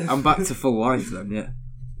Intimidate them. I'm back to full life then, yeah.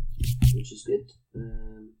 which is good.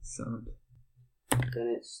 Sound. Then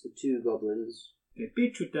it's the 2 goblins. They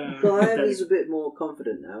beat you down. Clive is a bit more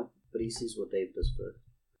confident now, but he sees what Dave does first.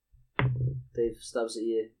 Dave stabs at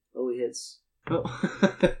you. Oh, he hits. Oh,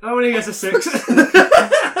 Oh, when he gets a 6.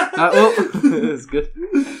 that's good.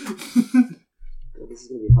 Well, this is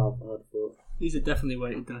going to be hard for. These are definitely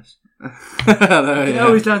weighted dice. There we It go.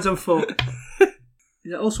 always lands on 4.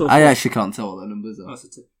 Is that also a 4? I actually can't tell what the numbers Oh, are. it's a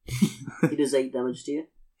 2. He does 8 damage to you.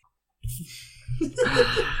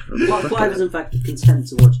 Clive is in fact content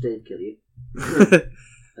to watch Dave kill you.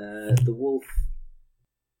 The wolf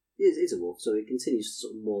is a wolf, so it continues to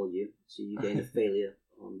sort of maul you. So you gain a failure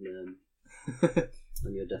on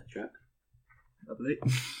your death track, Lovely.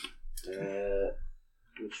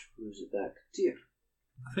 which moves it back to you.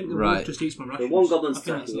 I think the Right. wolf just eats my rations. one goblin's I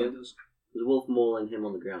think that's attacking what it you. does. There's a wolf mauling him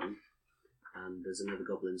on the ground, and there's another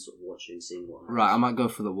goblin sort of watching, seeing what happens. Right, I might go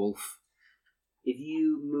for the wolf. If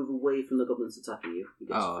you move away from the goblins attacking you, you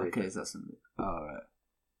get Oh, free. okay, so that's something. Oh, right.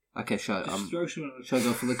 Okay, shall Just throw some I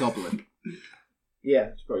go for the goblin? Yeah,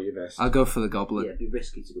 it's probably your best. I'll go for the Yeah, goblin. it'd be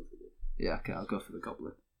risky to go for the wolf. Yeah, okay, I'll go for the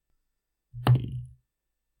goblin.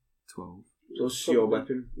 12. Plus your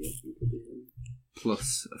weapon. Yeah, you could be.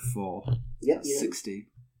 Plus a 4. Yep, yeah. 16.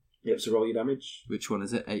 Yep, so roll your damage. Which one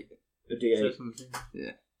is it? 8. A D8.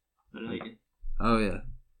 Yeah. I like it. Oh, yeah.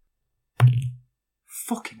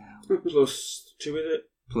 Fucking hell. Plus 2 is it?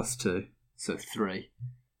 Plus 2. So 3.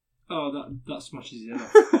 Oh, that smashes you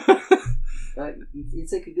off. You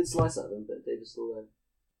take a good slice out of him, but David's still there.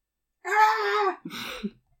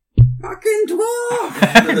 Fucking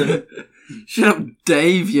dwarf! Shut up,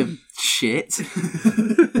 Dave, you shit.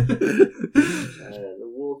 The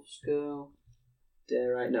wolves go.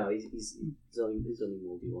 There, right? No, he's only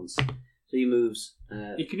mauled you once. So he moves.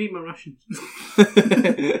 You can eat my rations.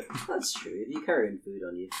 That's true. If you carry food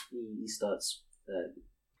on you, he starts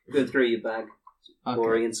going through your bag,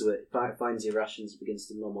 pouring into it, finds your rations, begins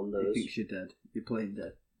to nom on He those. thinks you're dead. You're playing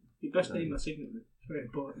dead. You best eat my signet. It's very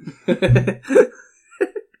important.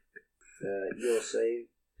 Your save.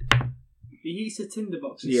 He eats a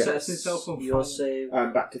tinderbox and Yeah. sets himself on Your fire. save.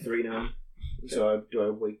 I'm back to 3 now. So do I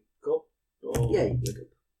wake up? Or... Yeah, you wake up.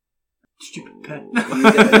 Stupid pet. You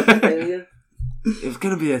get another failure. It was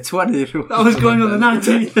going to be a 20 if it That was going on the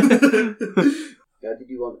 19. Did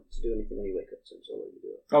you want to do anything when you wake up? So I'll let you do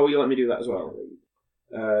it. Oh, will you let me do that as well? I'll let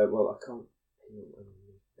you- Well, I can't heal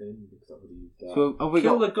anything because I would use that. So have we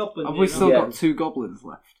Kill got? the goblin. Have you we know? still Yeah. got 2 goblins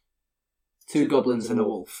left? Two goblins and a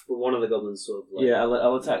wolf. But one of the goblins sort of like... Yeah,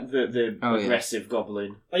 I'll attack the aggressive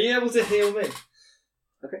goblin. Are you able to heal me?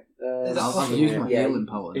 Okay. I'll use my healing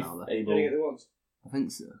power now. Then. Able. Did you get the ones? I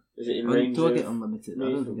think so. Is it in range? Do I of get unlimited? I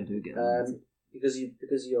don't think I do get unlimited.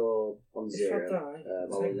 Because you're on zero, If I die,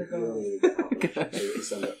 I'll take the you only get half an action, so you can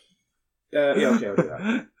stand up. yeah, okay, I'll do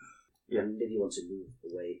that. Yeah. And if you want to move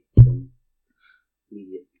away from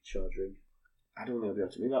immediate charge range. I don't think I'll be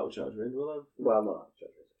able to move out of charge range, will I? Well, not out of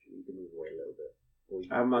charge range, actually. You can move away a little bit. Or you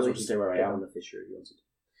I might as well just stay where I get am. on the fissure if you wanted.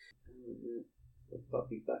 I'll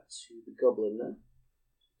be back to the goblin now.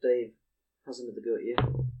 Dave has another go at you.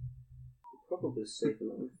 You're probably safe on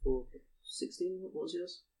that one for 16. What was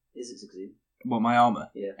yours? Is it 16? What, my armour?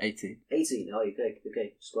 Yeah. 18. 18. Oh, okay.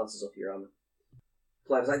 Just glances off your armour.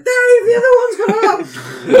 Clive's like, Dave, the other one's gone up!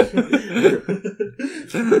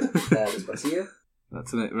 It's back to you.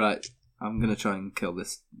 That's it. Right. I'm going to try and kill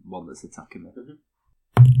this one that's attacking me.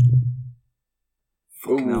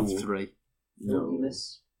 Fucking hell, 3. No, you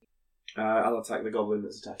miss. I'll attack the goblin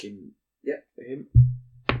that's attacking him.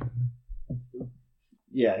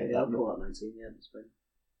 Yeah, I'll pull out 19. Yeah, that's fine.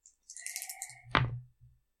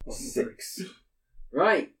 6.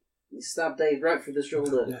 Right. You stab Dave right through the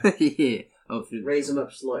shoulder. Yeah. Oh, Raise him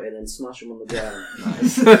up slightly, then smash him on the ground.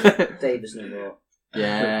 Nice. Dave is no more.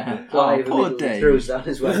 Yeah. Clive poor immediately Dave. throws down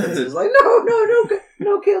his weapons. He's like,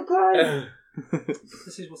 no, kill Clive.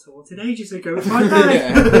 This is what I wanted ages ago. It's my time.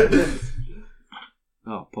 Yeah.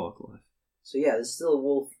 Oh, poor Clive. So yeah, there's still a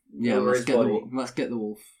wolf Yeah, over his body. let's get the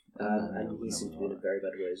wolf. And he seems to be in a very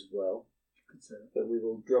bad way as well. But we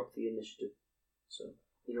will drop the initiative. So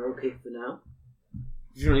you're okay for now.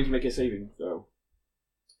 You don't need to make a saving, though.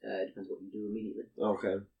 It depends what you do immediately.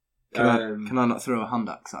 Okay. Can I not throw a hand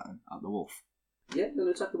axe at him, at the wolf? Yeah, you're going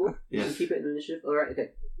to attack the wolf? Yeah. You keep it in initiative? Alright, okay.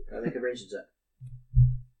 Make a ranged attack.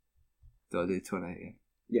 Do I do 20 again?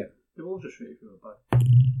 Yeah. The wolf just really feel bad.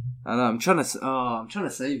 I know, I'm trying to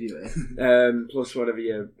save you here. Plus whatever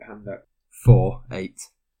your hand axe. 4, 8.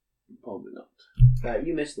 Probably not.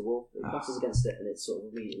 You miss the wolf. It passes against it and it sort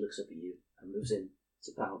of immediately looks up at you and moves in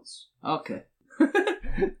to pounce. Okay.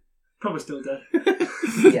 Probably still dead.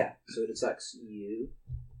 Yeah, so it attacks you.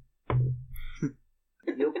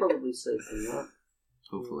 You're probably safe from that.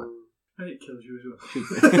 Hopefully. And it kills you as well.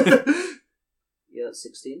 Yeah, that's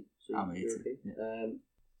 16. So I'm you're 18. okay. Yeah.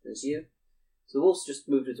 It's you. So the wolf's just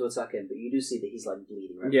moved to attack him, but you do see that he's like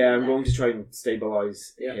bleeding right Yeah, from I'm the going to try and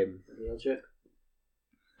stabilise Yeah. him. neck. Check.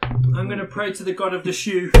 I'm going to pray to the god of the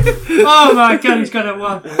shoe. Oh my god, he's got a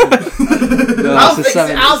 1. No, I'll it's a fix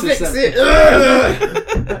 7. it! I'll It's a fix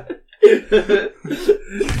 7.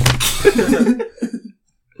 it!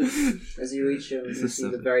 As you reach him, you It's a see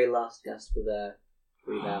the 7. very last gasp of air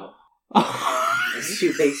breathe out. As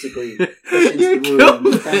you basically push into You the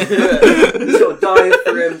wound. You sort of dive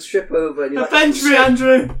for him, trip over, and you're like, Avenge me,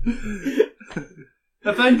 Andrew!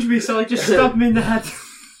 Avenge me so I just stab him in the head.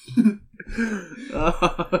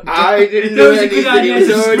 I didn't It know was a good anything. idea It was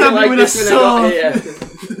to already stab me like with a this when I got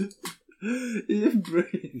here. You're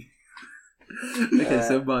brilliant. Okay,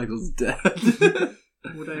 so Michael's dead.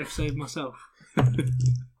 Would I have saved myself?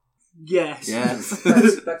 Yes. Yes.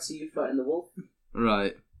 back to you fighting the wolf.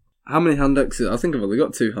 Right. How many hand axes? I think I've only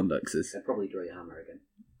got 2 hand axes. I'll probably draw your hammer again.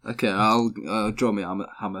 Okay, I'll draw my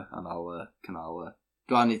hammer and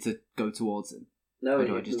do I need to go towards him? No, Or it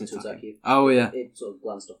do I moved just to attack attack you. Oh, yeah. It sort of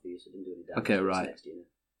glanced off at you, so it didn't do any damage. Okay, It's right. next to you now.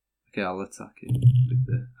 Okay, I'll attack him with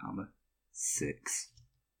the hammer. 6.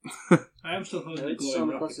 I am still holding the It's glowing on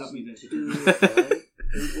rocket classes at me this. 2, 5.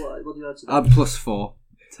 What do you add to that? Plus 4.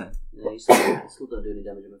 10. No, you still don't do any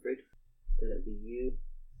damage, I'm afraid. Then it'll be you.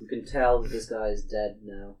 You can tell that this guy is dead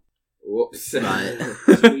now. Whoops. Right.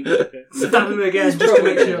 Okay. Stab him again He's just to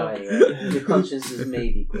probably make gonna sure. die anyway. Your consciences may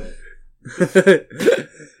be clear.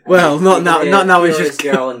 Well, not now. Not now. He's Furious just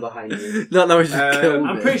growling behind you. Not now. He's just killed.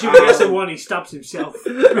 I'm me. pretty sure if he gets a 1, he stabs himself.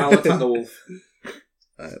 I'll attack the wolf.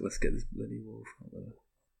 Alright, let's get this bloody wolf out there.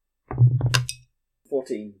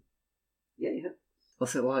 14. Yeah, you have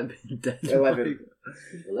What's it like being dead? 11.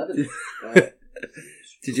 11.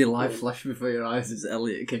 Did you lie flash before your eyes as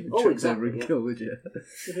Elliot came and Oh, tripped exactly, over and yeah. killed you?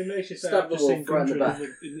 If it makes you Stab sound the just saying wolf right in the country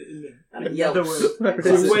back. in And it the other yelps. world.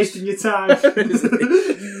 So you're wasting your time.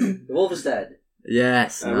 The wolf is dead.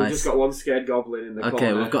 Yes, We've nice. just got one scared goblin in the corner.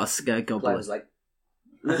 Okay, we've got a scared Clive goblin. was like,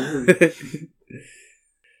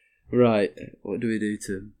 Right, what do we do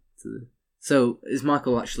to the... So, is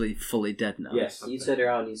Michael actually fully dead now? Yes. you turn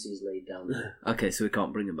around and you see he's laid down there. Okay, so we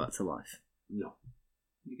can't bring him back to life. No.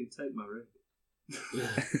 You can take my ring.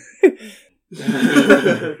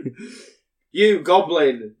 You,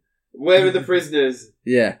 goblin! Where are the prisoners?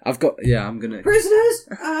 Yeah, I'm gonna... Prisoners!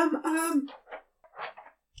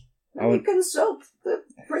 Let me consult the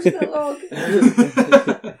prisoner log.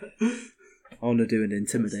 I want to do an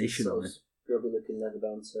intimidation on it. Grubby looking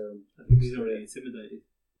leather-bound stone. I think he's already intimidated.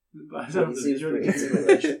 But I don't know. Seems He's already pretty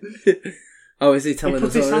intimidated. intimidating. Oh, is he He telling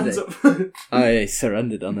puts us his already? hands up. Oh, yeah, he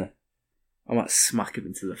surrendered on it. I might smack him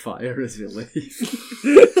into the fire as we leave.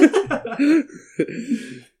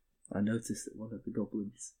 I noticed that one of the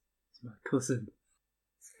goblins is my cousin,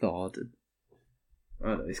 Thorden. I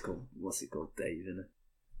don't know, he's called, what's he called? Dave, isn't it?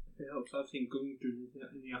 It helps. I've seen Gundren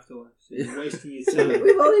in the afterlife. So you're wasting your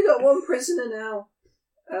We've time. only got one prisoner now.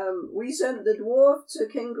 We sent the dwarf to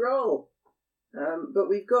King Groll. But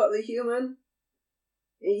we've got the human.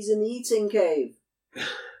 He's in the eating cave.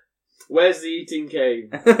 Where's the eating cave?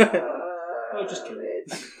 Oh, just kidding.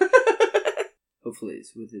 Hopefully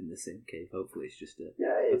it's within the same cave. Hopefully it's just a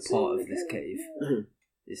It's part in of the this cave.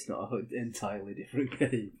 It's not an entirely different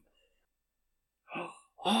cave.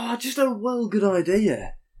 Oh, just a well good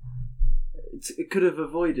idea. It could have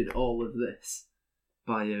avoided all of this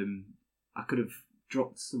by I could have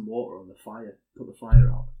dropped some water on the fire, put the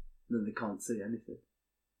fire out, and then they can't see anything.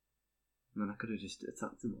 And then I could have just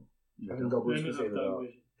attacked them all. I think goblins They can don't see have the that dark.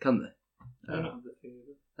 vision. Can they? They don't have the thing.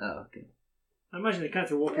 Oh, okay. I imagine they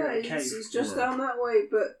can't walk Yeah, in the cave. he's just down that way,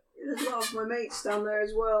 but there's a lot of my mates down there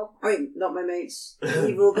as well. I mean, not my mates.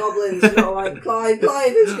 Evil goblins, not like Clive.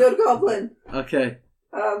 Clive is a good goblin. Okay,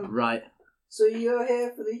 right. So you're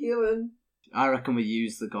here for the human. I reckon we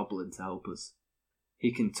use the goblin to help us.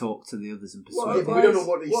 He can talk to the others and What persuade if them. we don't know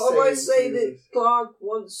what he's if I saying. say that Clark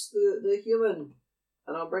wants the human,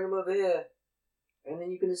 and I'll bring him over here, and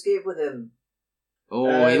then you can escape with him? Oh,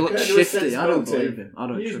 he can looks I do a shifty. I don't sensibility? believe him. I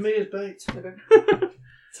don't Use trust me as bait. Okay.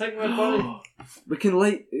 Take my body. We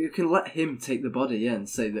can let him take the body, yeah, and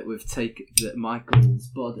say that we've taken that Michael's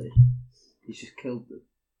body. He's just killed them.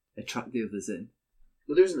 Attract the others in.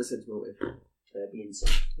 Well, there isn't a sense motive. Be inside.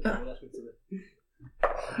 That's what to do.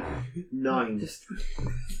 9.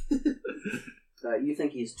 You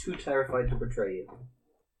think he's too terrified to betray you,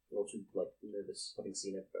 or too nervous, having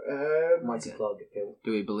seen a mighty Okay. Clark get killed.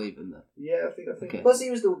 Do we believe in that? Yeah, I think. Okay. Plus, he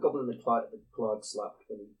was the goblin that Clark slapped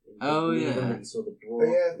when Oh, yeah. when he saw the Oh,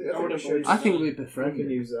 dwarf. yeah, I think we should. I think we we befriend can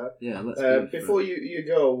him. use that. Yeah, let's. Before you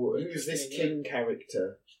go, who's this king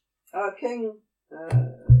character? King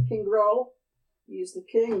Groll. He's the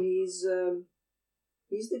king. He's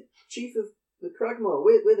the chief of the Cragmore.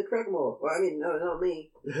 We're the Cragmore. Well, I mean, no, not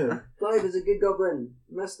me. Clive is a good goblin,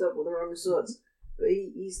 messed up with the wrong sorts. But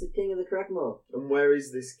he's the king of the Cragmore. And where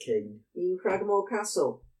is this king? In Cragmore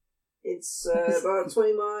Castle. It's about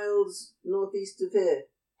 20 miles northeast of here,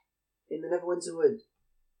 in the Neverwinter Wood.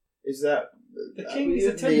 Is that The king is a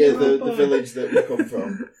near 10-year-old the boy. village that we come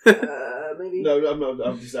from? Maybe. No, I'm not.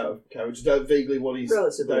 I'm just out of character. Just vaguely what he's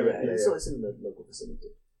Relatively, direct- yeah. It's in the local vicinity.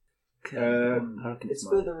 I reckon It's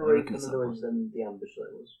mine. further I away reckon from it's the that village one. than the ambush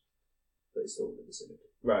that was. But it's still in the vicinity.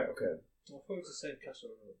 Right. Okay. I thought it was the same castle.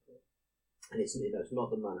 And it's not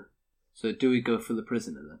the manor. So do we go for the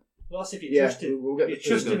prisoner then? Well, that's if you Yeah, trust him. we'll get If the you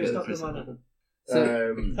trust him, prisoner. it's Go not get the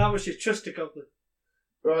the manor. So How much you trust a goblin?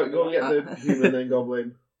 Right, go and get the human then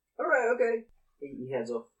goblin. Alright, okay. He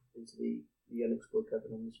heads off into the unexplored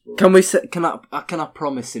cavern on this floor. can we say? Can I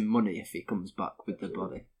promise him money if he comes back with the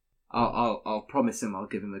body? I'll promise him I'll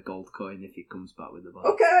give him a gold coin if he comes back with the body.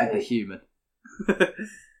 Okay. With the human.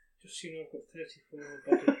 Just so you know, I've got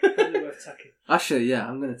 34 body. Probably worth taking. Actually, yeah,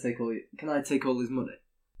 I'm gonna take all. Can I take all his money?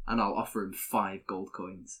 And I'll offer him 5 gold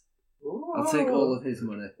coins. I'll take all of his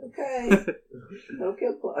money. Okay. Don't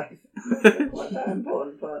kill Clive. Don't kill Clive, that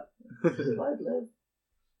important part. Clive live.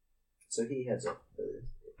 So he heads off.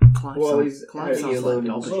 Clive Well, sounds, he's Clive sounds alone like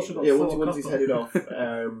in garbage. the Also got Yeah, 4 once he's copper. headed off,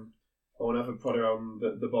 I want to have a prod around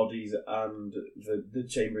the bodies and the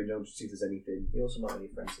chamber in order to see if there's anything. He also might have any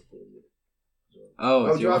friends to heal you. Oh,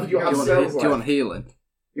 Oh, do you want spells healing?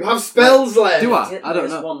 You have spells left. Do I? Yeah, I don't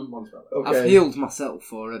there's know. One spell. Okay. I've healed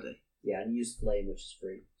myself already. Yeah, and use flame, which is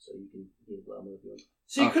free, so you can heal Glamour if you want.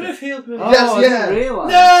 So you Okay. could have healed me. Yes, I yeah. didn't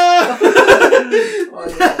realise.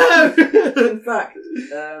 No. In fact,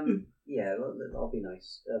 yeah, that'll be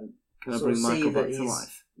nice. Can I So bring see Michael that back to he's-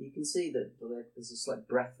 life? You can see that there's a slight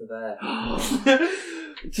breath of air.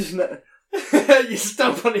 Just You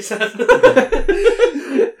stomp on his head.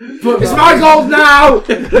 It's my gold now.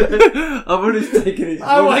 I've already taken his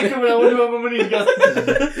I money. like him when I wonder where my money's gone.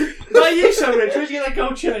 Why are you so rich? Where'd you get that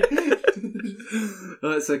gold chain?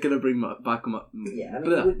 So can I bring back my... Yeah, I mean,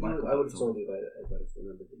 But, I would have told you about it. I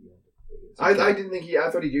remembered that you had I didn't think I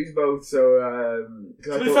thought he'd use both. So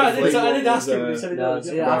To be fair, I did ask him, but he said he No, don't.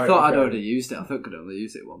 it's- Yeah, I Right, thought I'd okay. already used it. I thought I could only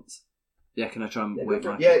use it once. Yeah, can I try and Yeah, wait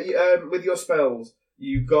go for my... it. Yeah, with your spells,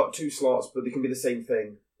 you've got 2 slots, but they can be the same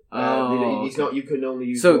thing. It's not. You can only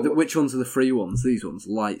use. So which ones are the free ones? These ones,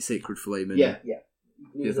 light, sacred flame, and Yeah.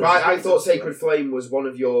 I thought Sacred Flame was one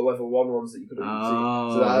of your level 1 ones that you could have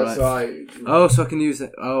used. So that's right. Oh, so I can use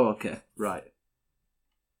it. Oh, okay, right.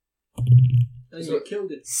 And you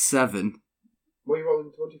killed it. 7. Were you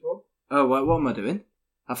rolling 24? Oh, what am I doing?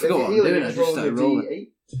 I forgot what I'm doing. I just started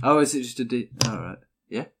rolling. Oh, is it just a D? All right.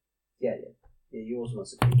 Yeah. Yeah. Yours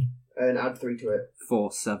must have been. And add 3 to it.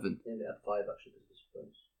 4, 7. Yeah, add 5 actually.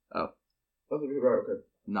 Oh. That's right. Okay.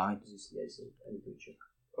 9. Yeah, so any creature.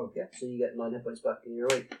 Oh, yeah. So you get 9 hit points back and you're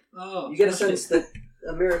awake. Oh, you get a sense that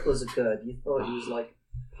a miracle has occurred. You thought he was like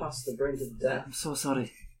past the brink of death. I'm so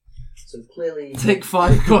sorry. So clearly, Take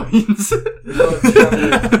 5 coins.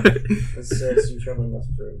 There's some travelling left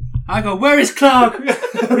through. I go, where is Clark?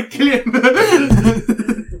 Kill him.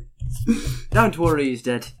 Don't worry, he's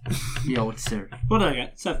dead. The old sir. What did I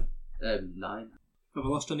get? 7. 9. Have I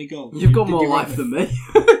lost any gold? You've got more life than me.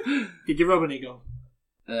 Did you rob any gold?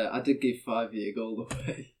 I did give 5 year gold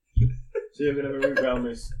away. So you're going to have a route round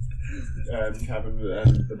this cabin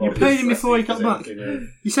and the body. You paid him before he got back. You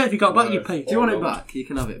said if you got back, you paid. Do you want it back? You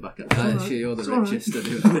can have it back. Actually, you're the richest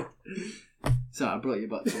anyway. So I brought you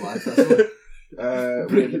back to life. That's what.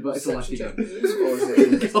 Bring you back to life again. Or is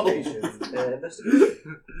it investigation?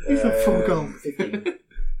 Investigation. You've got 4 gold. 15.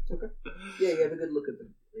 Okay. Yeah, you have a good look at the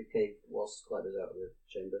cave whilst Clive is out of the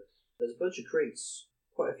chamber. There's a bunch of crates.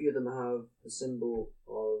 Quite a few of them have a symbol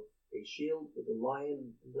of a shield with a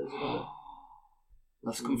lion emblazoned on it.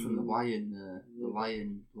 That's come from the lion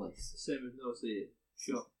place. The same as the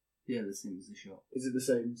shop. Yeah, the same as the shop. Is it the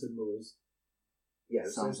same symbol as? Yeah,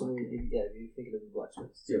 it's Sounds something. like it. Yeah, if you're thinking of the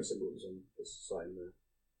blacksmith, the symbol is on this sign there.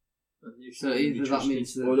 So either that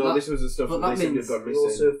means that. Oh no, this was the stuff that they seem to have gone You missing.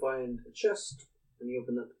 also find a chest, and you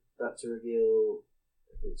open that to reveal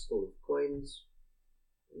it's full of coins.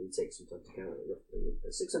 And you take some time to count it roughly.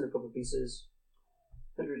 600 copper pieces,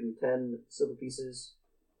 110 silver pieces,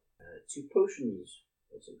 2 potions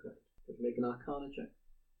of some kind. Would you make an Arcana check?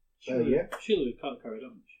 Yeah. Surely we can't carry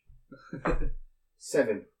that much.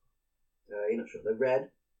 7. You're not sure. They're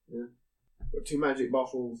red. Yeah. Got 2 magic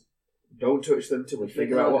bottles. Don't touch them till we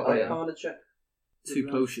figure out what they are. Arcana check. 2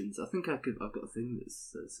 potions. I think I've got a thing that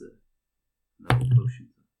says no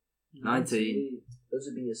potions. 19. Those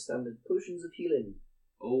would be your standard potions of healing.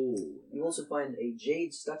 Oh. You also find a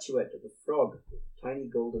jade statuette of a frog with tiny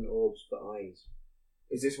golden orbs for eyes.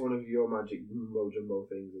 Is this one of your magic mumbo jumbo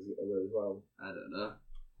things as well? I don't know.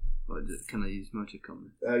 Can I use magic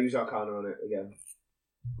on it? Use Arcana on it again.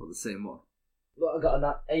 Or the same one? Look, I got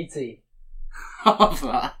a 18. Half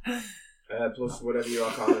that. Plus whatever your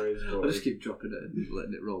Arcana is. I'll just keep dropping it and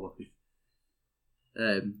letting it roll off.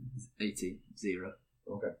 18. 0.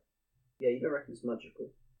 Okay. Yeah, you don't reckon it's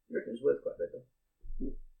magical. You reckon it's worth quite a bit though.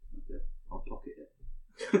 Okay, I'll pocket it.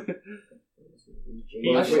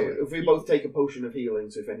 Well, if we both take a potion of healing,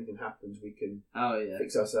 so if anything happens, we can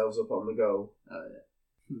fix ourselves up on the go. Oh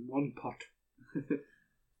yeah. 1 pot.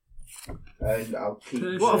 And I'll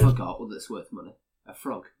keep. What have I got that's worth money? A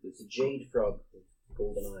frog. It's a jade frog with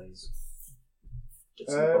golden eyes.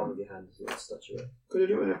 It's in the palm of your hand, it's a little statue. Could I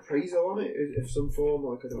do an appraisal on it of some form?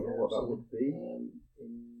 Like I don't know what that would be.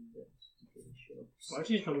 Why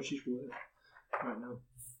do you know how much it's worth right now?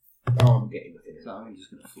 Oh, I'm getting nothing. So I'm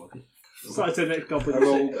just going to flog it. So I said next goblin. I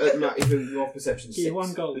rolled even your perception 6.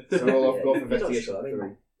 1 gold. So I roll off golf You're not investigation sure. I 3.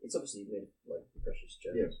 mean, it's obviously made of like precious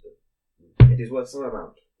gems. Yeah. But It is worth some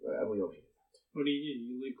amount. And we obviously. What do?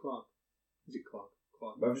 You leave Clark? Is it Clark?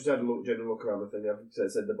 I've just had a general look around the thing. I've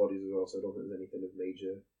said the bodies as well, so I don't think there's anything of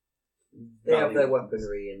major. they have their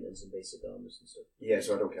weaponry and some basic armors and stuff. Yeah,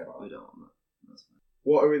 so I don't care about We that. don't want that. That's fine.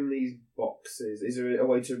 What are in these boxes? Is there a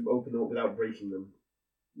way to open them up without breaking them?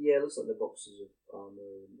 Yeah, it looks like they're boxes of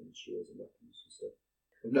armor and shields and weapons and stuff.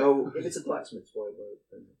 No. If it's a blacksmith, why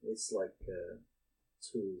open? It's like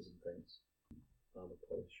tools and things. Armor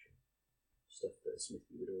polish. Stuff that a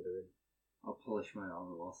smithy would order in. I'll polish my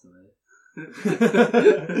armor whilst I'm here.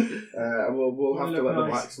 We'll have to let the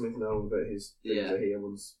nice. blacksmith know that his things are here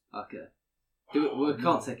once. Okay. We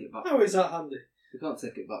can't take it back. How is that handy? We can't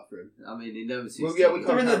take it back for him. I mean, he knows he's... Well, yeah, we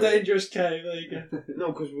They're in the have it. dangerous cave. There you go.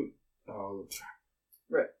 No, because we. Oh,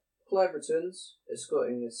 Right. Clive returns,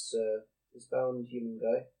 escorting this bound human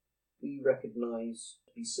guy. We recognise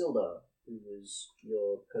to be Sildar, who was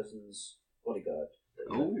your cousin's bodyguard.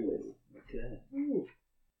 that you left with. Okay. Ooh.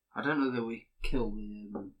 I don't know that we kill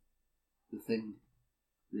the thing.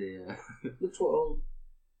 Looks what old.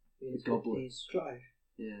 The goblin. Clive.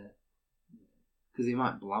 Yeah. Because he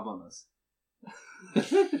might blab on us.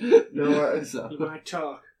 No, so. You might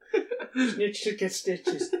talk. Snitch to get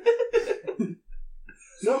stitches.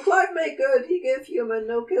 No Clive make good. He give human.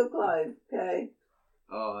 No kill Clive. Okay.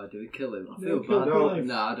 Oh, do we kill him? I No, feel kill bad. Clive.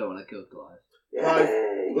 No, I don't want to kill Clive. Clive,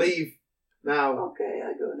 Yay. leave now Okay,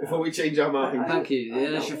 I go now. before we change our mind. Thank you. I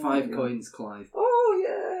There's know. your 5 coins, Clive. Oh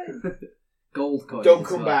yay! Gold coins. Don't as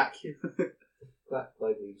come well. back.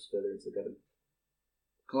 Clive leaves further into the cabin.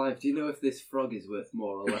 Clive, do you know if this frog is worth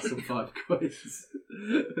more or less than 5 coins?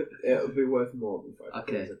 It'll be worth more than 5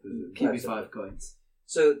 Okay. coins, I presume. Keep me 5 coins.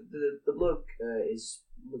 So the bloke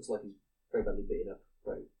looks like he's very badly beaten up,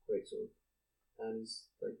 quite sort of, and he's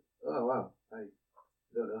like, oh wow, I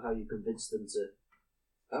don't know how you convinced them to.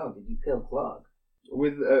 Oh, did you kill Clark?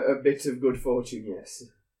 With a bit of good fortune, yes.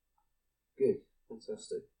 Good,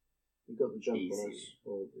 fantastic. You got the jump on Easy. us,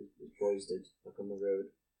 or the boys did, back on the road.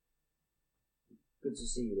 Good to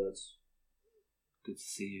see you, lads. Good to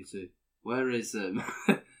see you too. Where is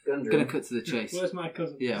Gundren. Gonna cut to the chase. Where's my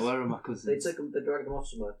cousin? Yeah, where are my They cousins? took him. They dragged him off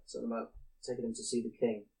somewhere. Something about taking him to see the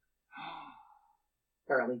king.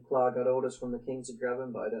 Apparently, Clark got orders from the king to grab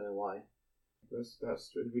him, but I don't know why. That's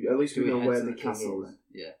true. At least Do we we know head where to the the king castle is. then?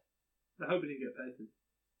 Yeah. I hope he didn't get paid.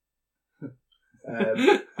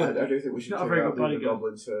 I do think we should Not a check very out good the bodyguard.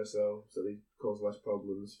 goblins first, though, so they cause less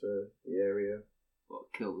problems for the area. What,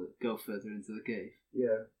 go further into the cave?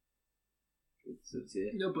 Yeah. It's up to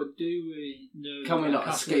you. No, but do we know Can that we not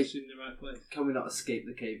the castle escape? is in the right place? Can we not escape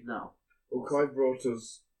the cave now? Well, Clive brought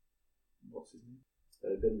us. What's his name?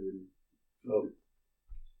 Gundren. Oh,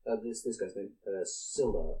 this guy's name,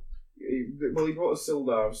 Sildar. He brought us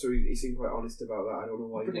Sildar, so he seemed quite honest about that. I don't know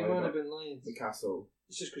why But he he lied might have about been lying. the castle.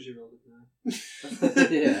 It's just because you rolled it now.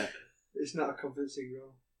 Yeah. It's not a convincing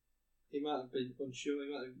roll. He might have been unsure. He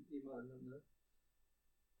might not know.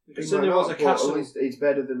 Because He might there was not, a but castle. At least it's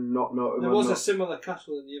better than not. There was a similar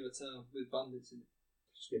castle in the other town with bandits in it.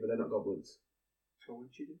 Yeah, but they're not goblins. So what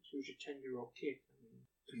you do? So it was a 10-year-old kid.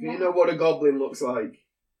 You know what a goblin looks like.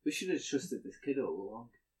 We should have trusted this kid all along.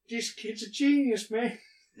 This kid's a genius, man.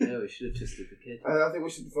 Yeah, we should have trusted the kid. I think we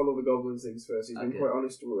should follow the goblin things first. He's been Okay. quite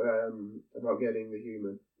honest about getting the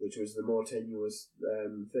human, which was the more tenuous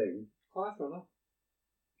thing. Clive runner.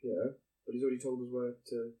 Yeah, but he's already told us where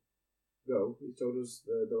to go. He's told us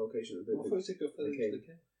the location of I thought he said go further the into the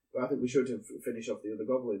cave. But I think we should have finish off the other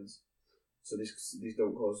goblins, so these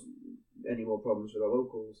don't cause any more problems for the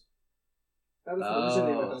locals. How the fuck was in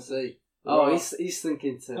the Oh, I other see. Well, Oh, he's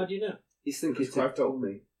thinking How to. do you know? He's thinking Because to. Clive told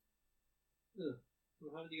me Well,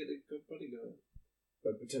 how did you get the good bodyguard?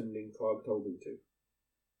 by pretending Clark told him to.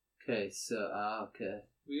 Okay, so okay.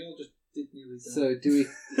 We all just did nearly die. So do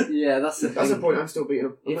we? Yeah, that's the That's the thing. point. I'm still beating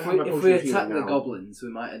up. I might have my If potion we of healing attack the now. goblins, we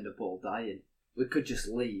might end up all dying. We could just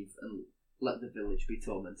leave and let the village be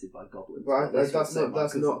tormented by goblins. But At least that's we'll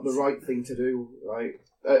not save my not the cousins. right thing to do. Like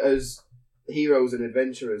as heroes and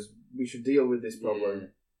adventurers, we should deal with this problem.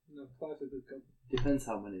 No, Clive's a good goblin. Depends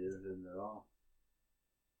how many of them there are.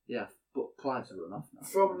 Yeah, but Clive's run off now.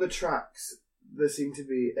 From the tracks, there seem to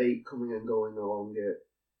be 8 coming and going along it,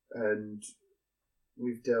 and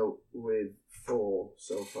we've dealt with 4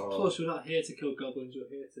 so far. Plus, we're not here to kill goblins, we're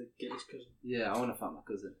here to get his cousin. Yeah, I want to find my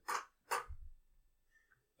cousin.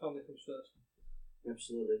 Family comes first.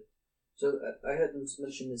 Absolutely. So I heard them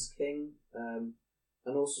mention this king, and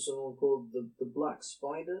also someone called the Black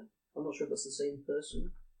Spider. I'm not sure if that's the same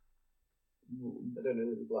person. I don't know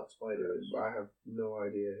who the Black Spider is. I have no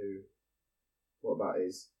idea what that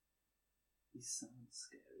is. He sounds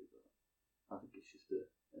scary, but I think it's just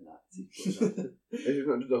an act. It's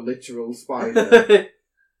not just a literal spider.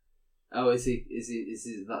 Oh, is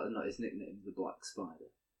that not his nickname, the Black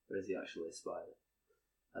Spider? Or is he actually a spider?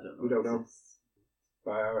 I don't know. We don't know.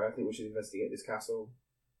 But I think we should investigate this castle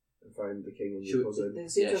and find the king and Should- your cousin. They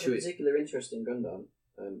seem to have should a we- particular interest in Gundam.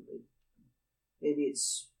 Maybe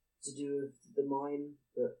it's to do with the mine,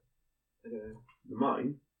 but I don't know. The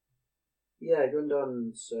mine? Yeah,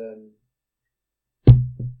 Gundam's.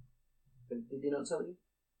 Did he not tell you?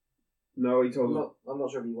 No, he told us. I'm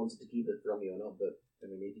not sure if he wanted to keep it from you or not, but I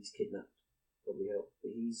mean, if he's kidnapped, probably help.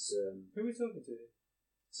 But he's Who are we talking to?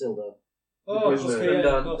 Sildar. Oh, prisoner. okay, yeah, of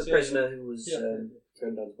Grundon, course, the yeah. prisoner who was Yeah.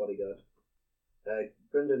 Grundon's bodyguard.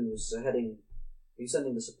 Grundon was he was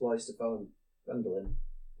sending the supplies to Phandelver,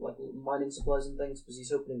 like mining supplies and things, because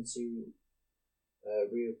he's hoping to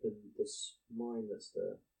reopen this mine that's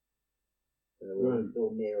there. Right.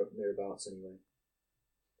 Or nearabouts anyway.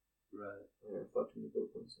 Right. Fuck me, both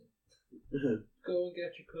ones. Go and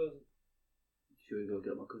get your cousin. Should we go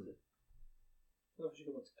get my cousin? Oh, she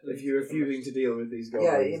got to If you're refusing to deal with these Yeah,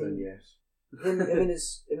 goblins, even- then yes. him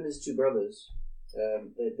and his two brothers,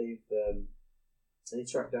 they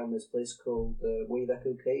tracked down this place called Wave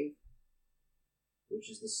Echo Cave, which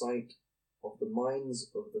is the site of the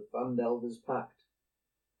mines of the Phandelver's Pact,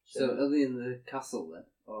 So are they in the castle then?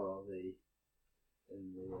 Or are they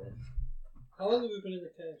in the... How long have we been in the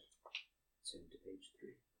cave? Turn to page 3.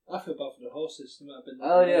 I feel bad for the horses. They might have been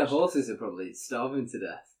Oh yeah, horses are probably starving to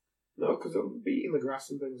death. No, because they're beating the grass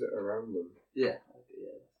and things that are around them. Yeah, that's a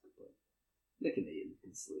good point. They can eat and they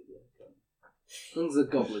can sleep there, can't they? As long as the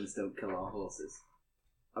goblins don't kill our horses.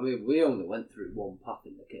 I mean, we only went through one path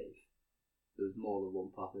in the cave. There was more than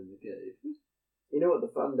one path in the cave. You know what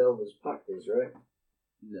the Phandelver's pact is, right?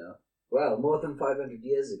 No. Well, more than 500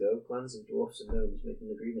 years ago, clans of dwarfs and gnomes made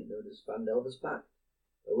an agreement known as Phandelver's Pact,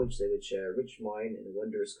 by which they would share a rich mine in a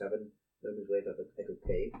wondrous cavern known as Echo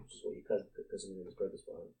Cave, which is what your cousin and his brothers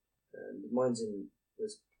found. And the mine's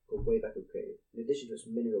was called Wave Echo Cave. In addition to its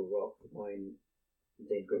mineral rock, the mine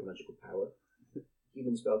contained great magical power.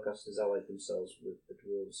 Human spellcasters allied themselves with the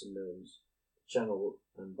dwarves and gnomes to channel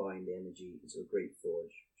and bind the energy into a great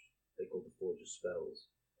forge, which they called the Forge of Spells.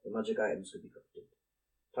 The magic items could be crafted.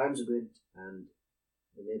 Times are good, and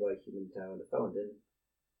the nearby human town of Phandelver,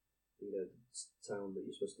 the town that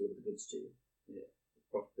you're supposed to deliver the goods to,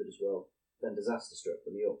 prospered as well. Then disaster struck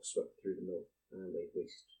when the orcs swept through the north and laid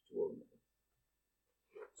waste to all the north.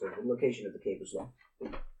 So the location of the cave was locked.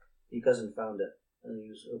 Your cousin found it, and he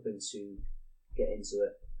was hoping to get into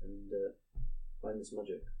it and find this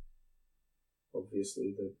magic.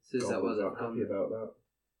 Obviously, the So goblins aren't happy about that.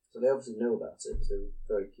 So they obviously know about it because they were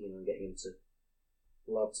very keen on getting him to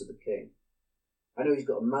lab to the king. I know he's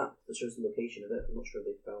got a map that shows the location of it. I'm not sure if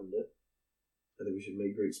they found it. I think we should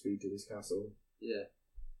make great speed to this castle. Yeah.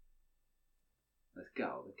 Let's get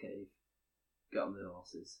out of the cave. Get on the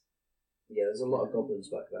horses. Yeah, there's a lot of goblins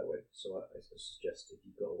back that way, so I suggest if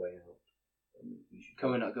you've got a way out, you should.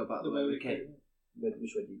 Can we not go back the way we came?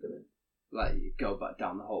 Which way do you come in? Like, go back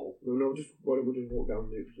down the hole. No, why don't we just walk down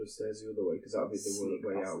the stairs the other way, because that'll be the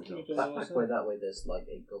way out. Back way that way, there's like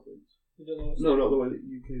 8 goblins. No, not the way that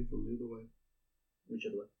you came from, the other way. Which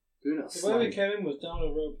other way? Do not The way we came in was down a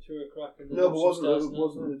rope through a crack. And no, but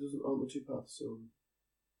aren't the 2 paths, so...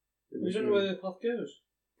 We don't know where the path goes.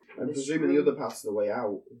 I'm presuming the other path's the way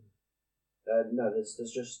out. No, there's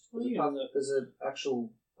there's an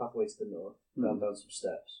actual pathway to the north, down some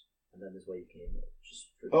steps, and then there's where you came in, which is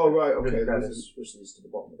right, okay. Which leads to the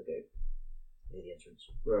bottom of the cave, near the entrance.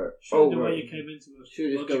 Right. The way you came into us.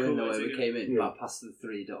 Should we just go in the way we came in, back past the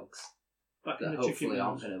 3 dogs? Back that hopefully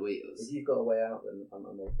aren't going to eat us. If you've got a way out, then I'm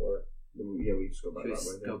all for it. Yeah, we just go back that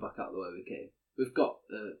way. Go back out the way we came. We've got,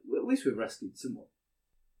 at least we've rescued someone.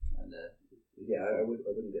 And yeah, I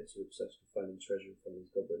wouldn't get too obsessed with finding treasure from these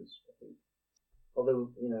goblins. I think, although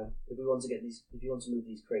if you want to move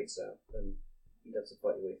these crates out, then you'd have to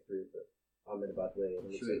fight your way through. But I'm in a bad way, and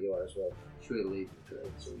it looks like you are as well. Should we leave the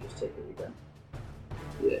crate? So we just take what we can.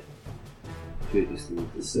 Yeah. Should we just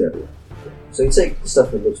leave the circle? So you take the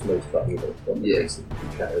stuff that looks most valuable from the crates that you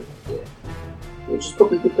can carry. Yeah. Which is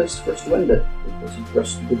probably a good place for us to end it, because you've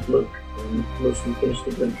rushed a good look and mostly finished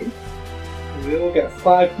the adventure. We all get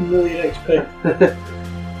 5 million XP.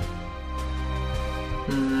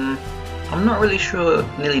 I'm not really sure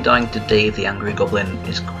nearly dying to Dave the Angry Goblin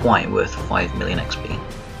is quite worth 5 million XP,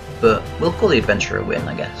 but we'll call the adventure a win,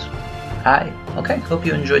 I guess. Okay, hope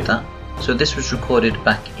you enjoyed that. So this was recorded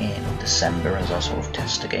back in December as our sort of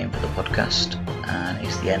tester game for the podcast, and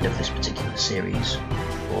it's the end of this particular series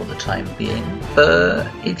for the time being. But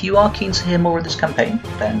if you are keen to hear more of this campaign,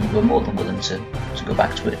 then we're more than willing to go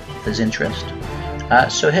back to it if there's interest.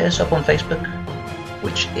 So hit us up on Facebook,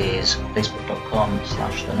 which is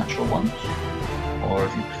facebook.com/thenaturalones, or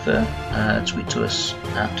if you prefer, tweet to us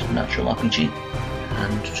at naturalrpg,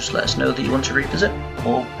 and just let us know that you want to revisit,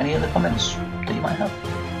 or any other comments that you might have.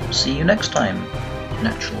 See you next time,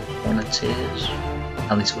 Natural Horneters.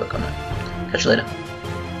 I'll need to work on that. Catch you later.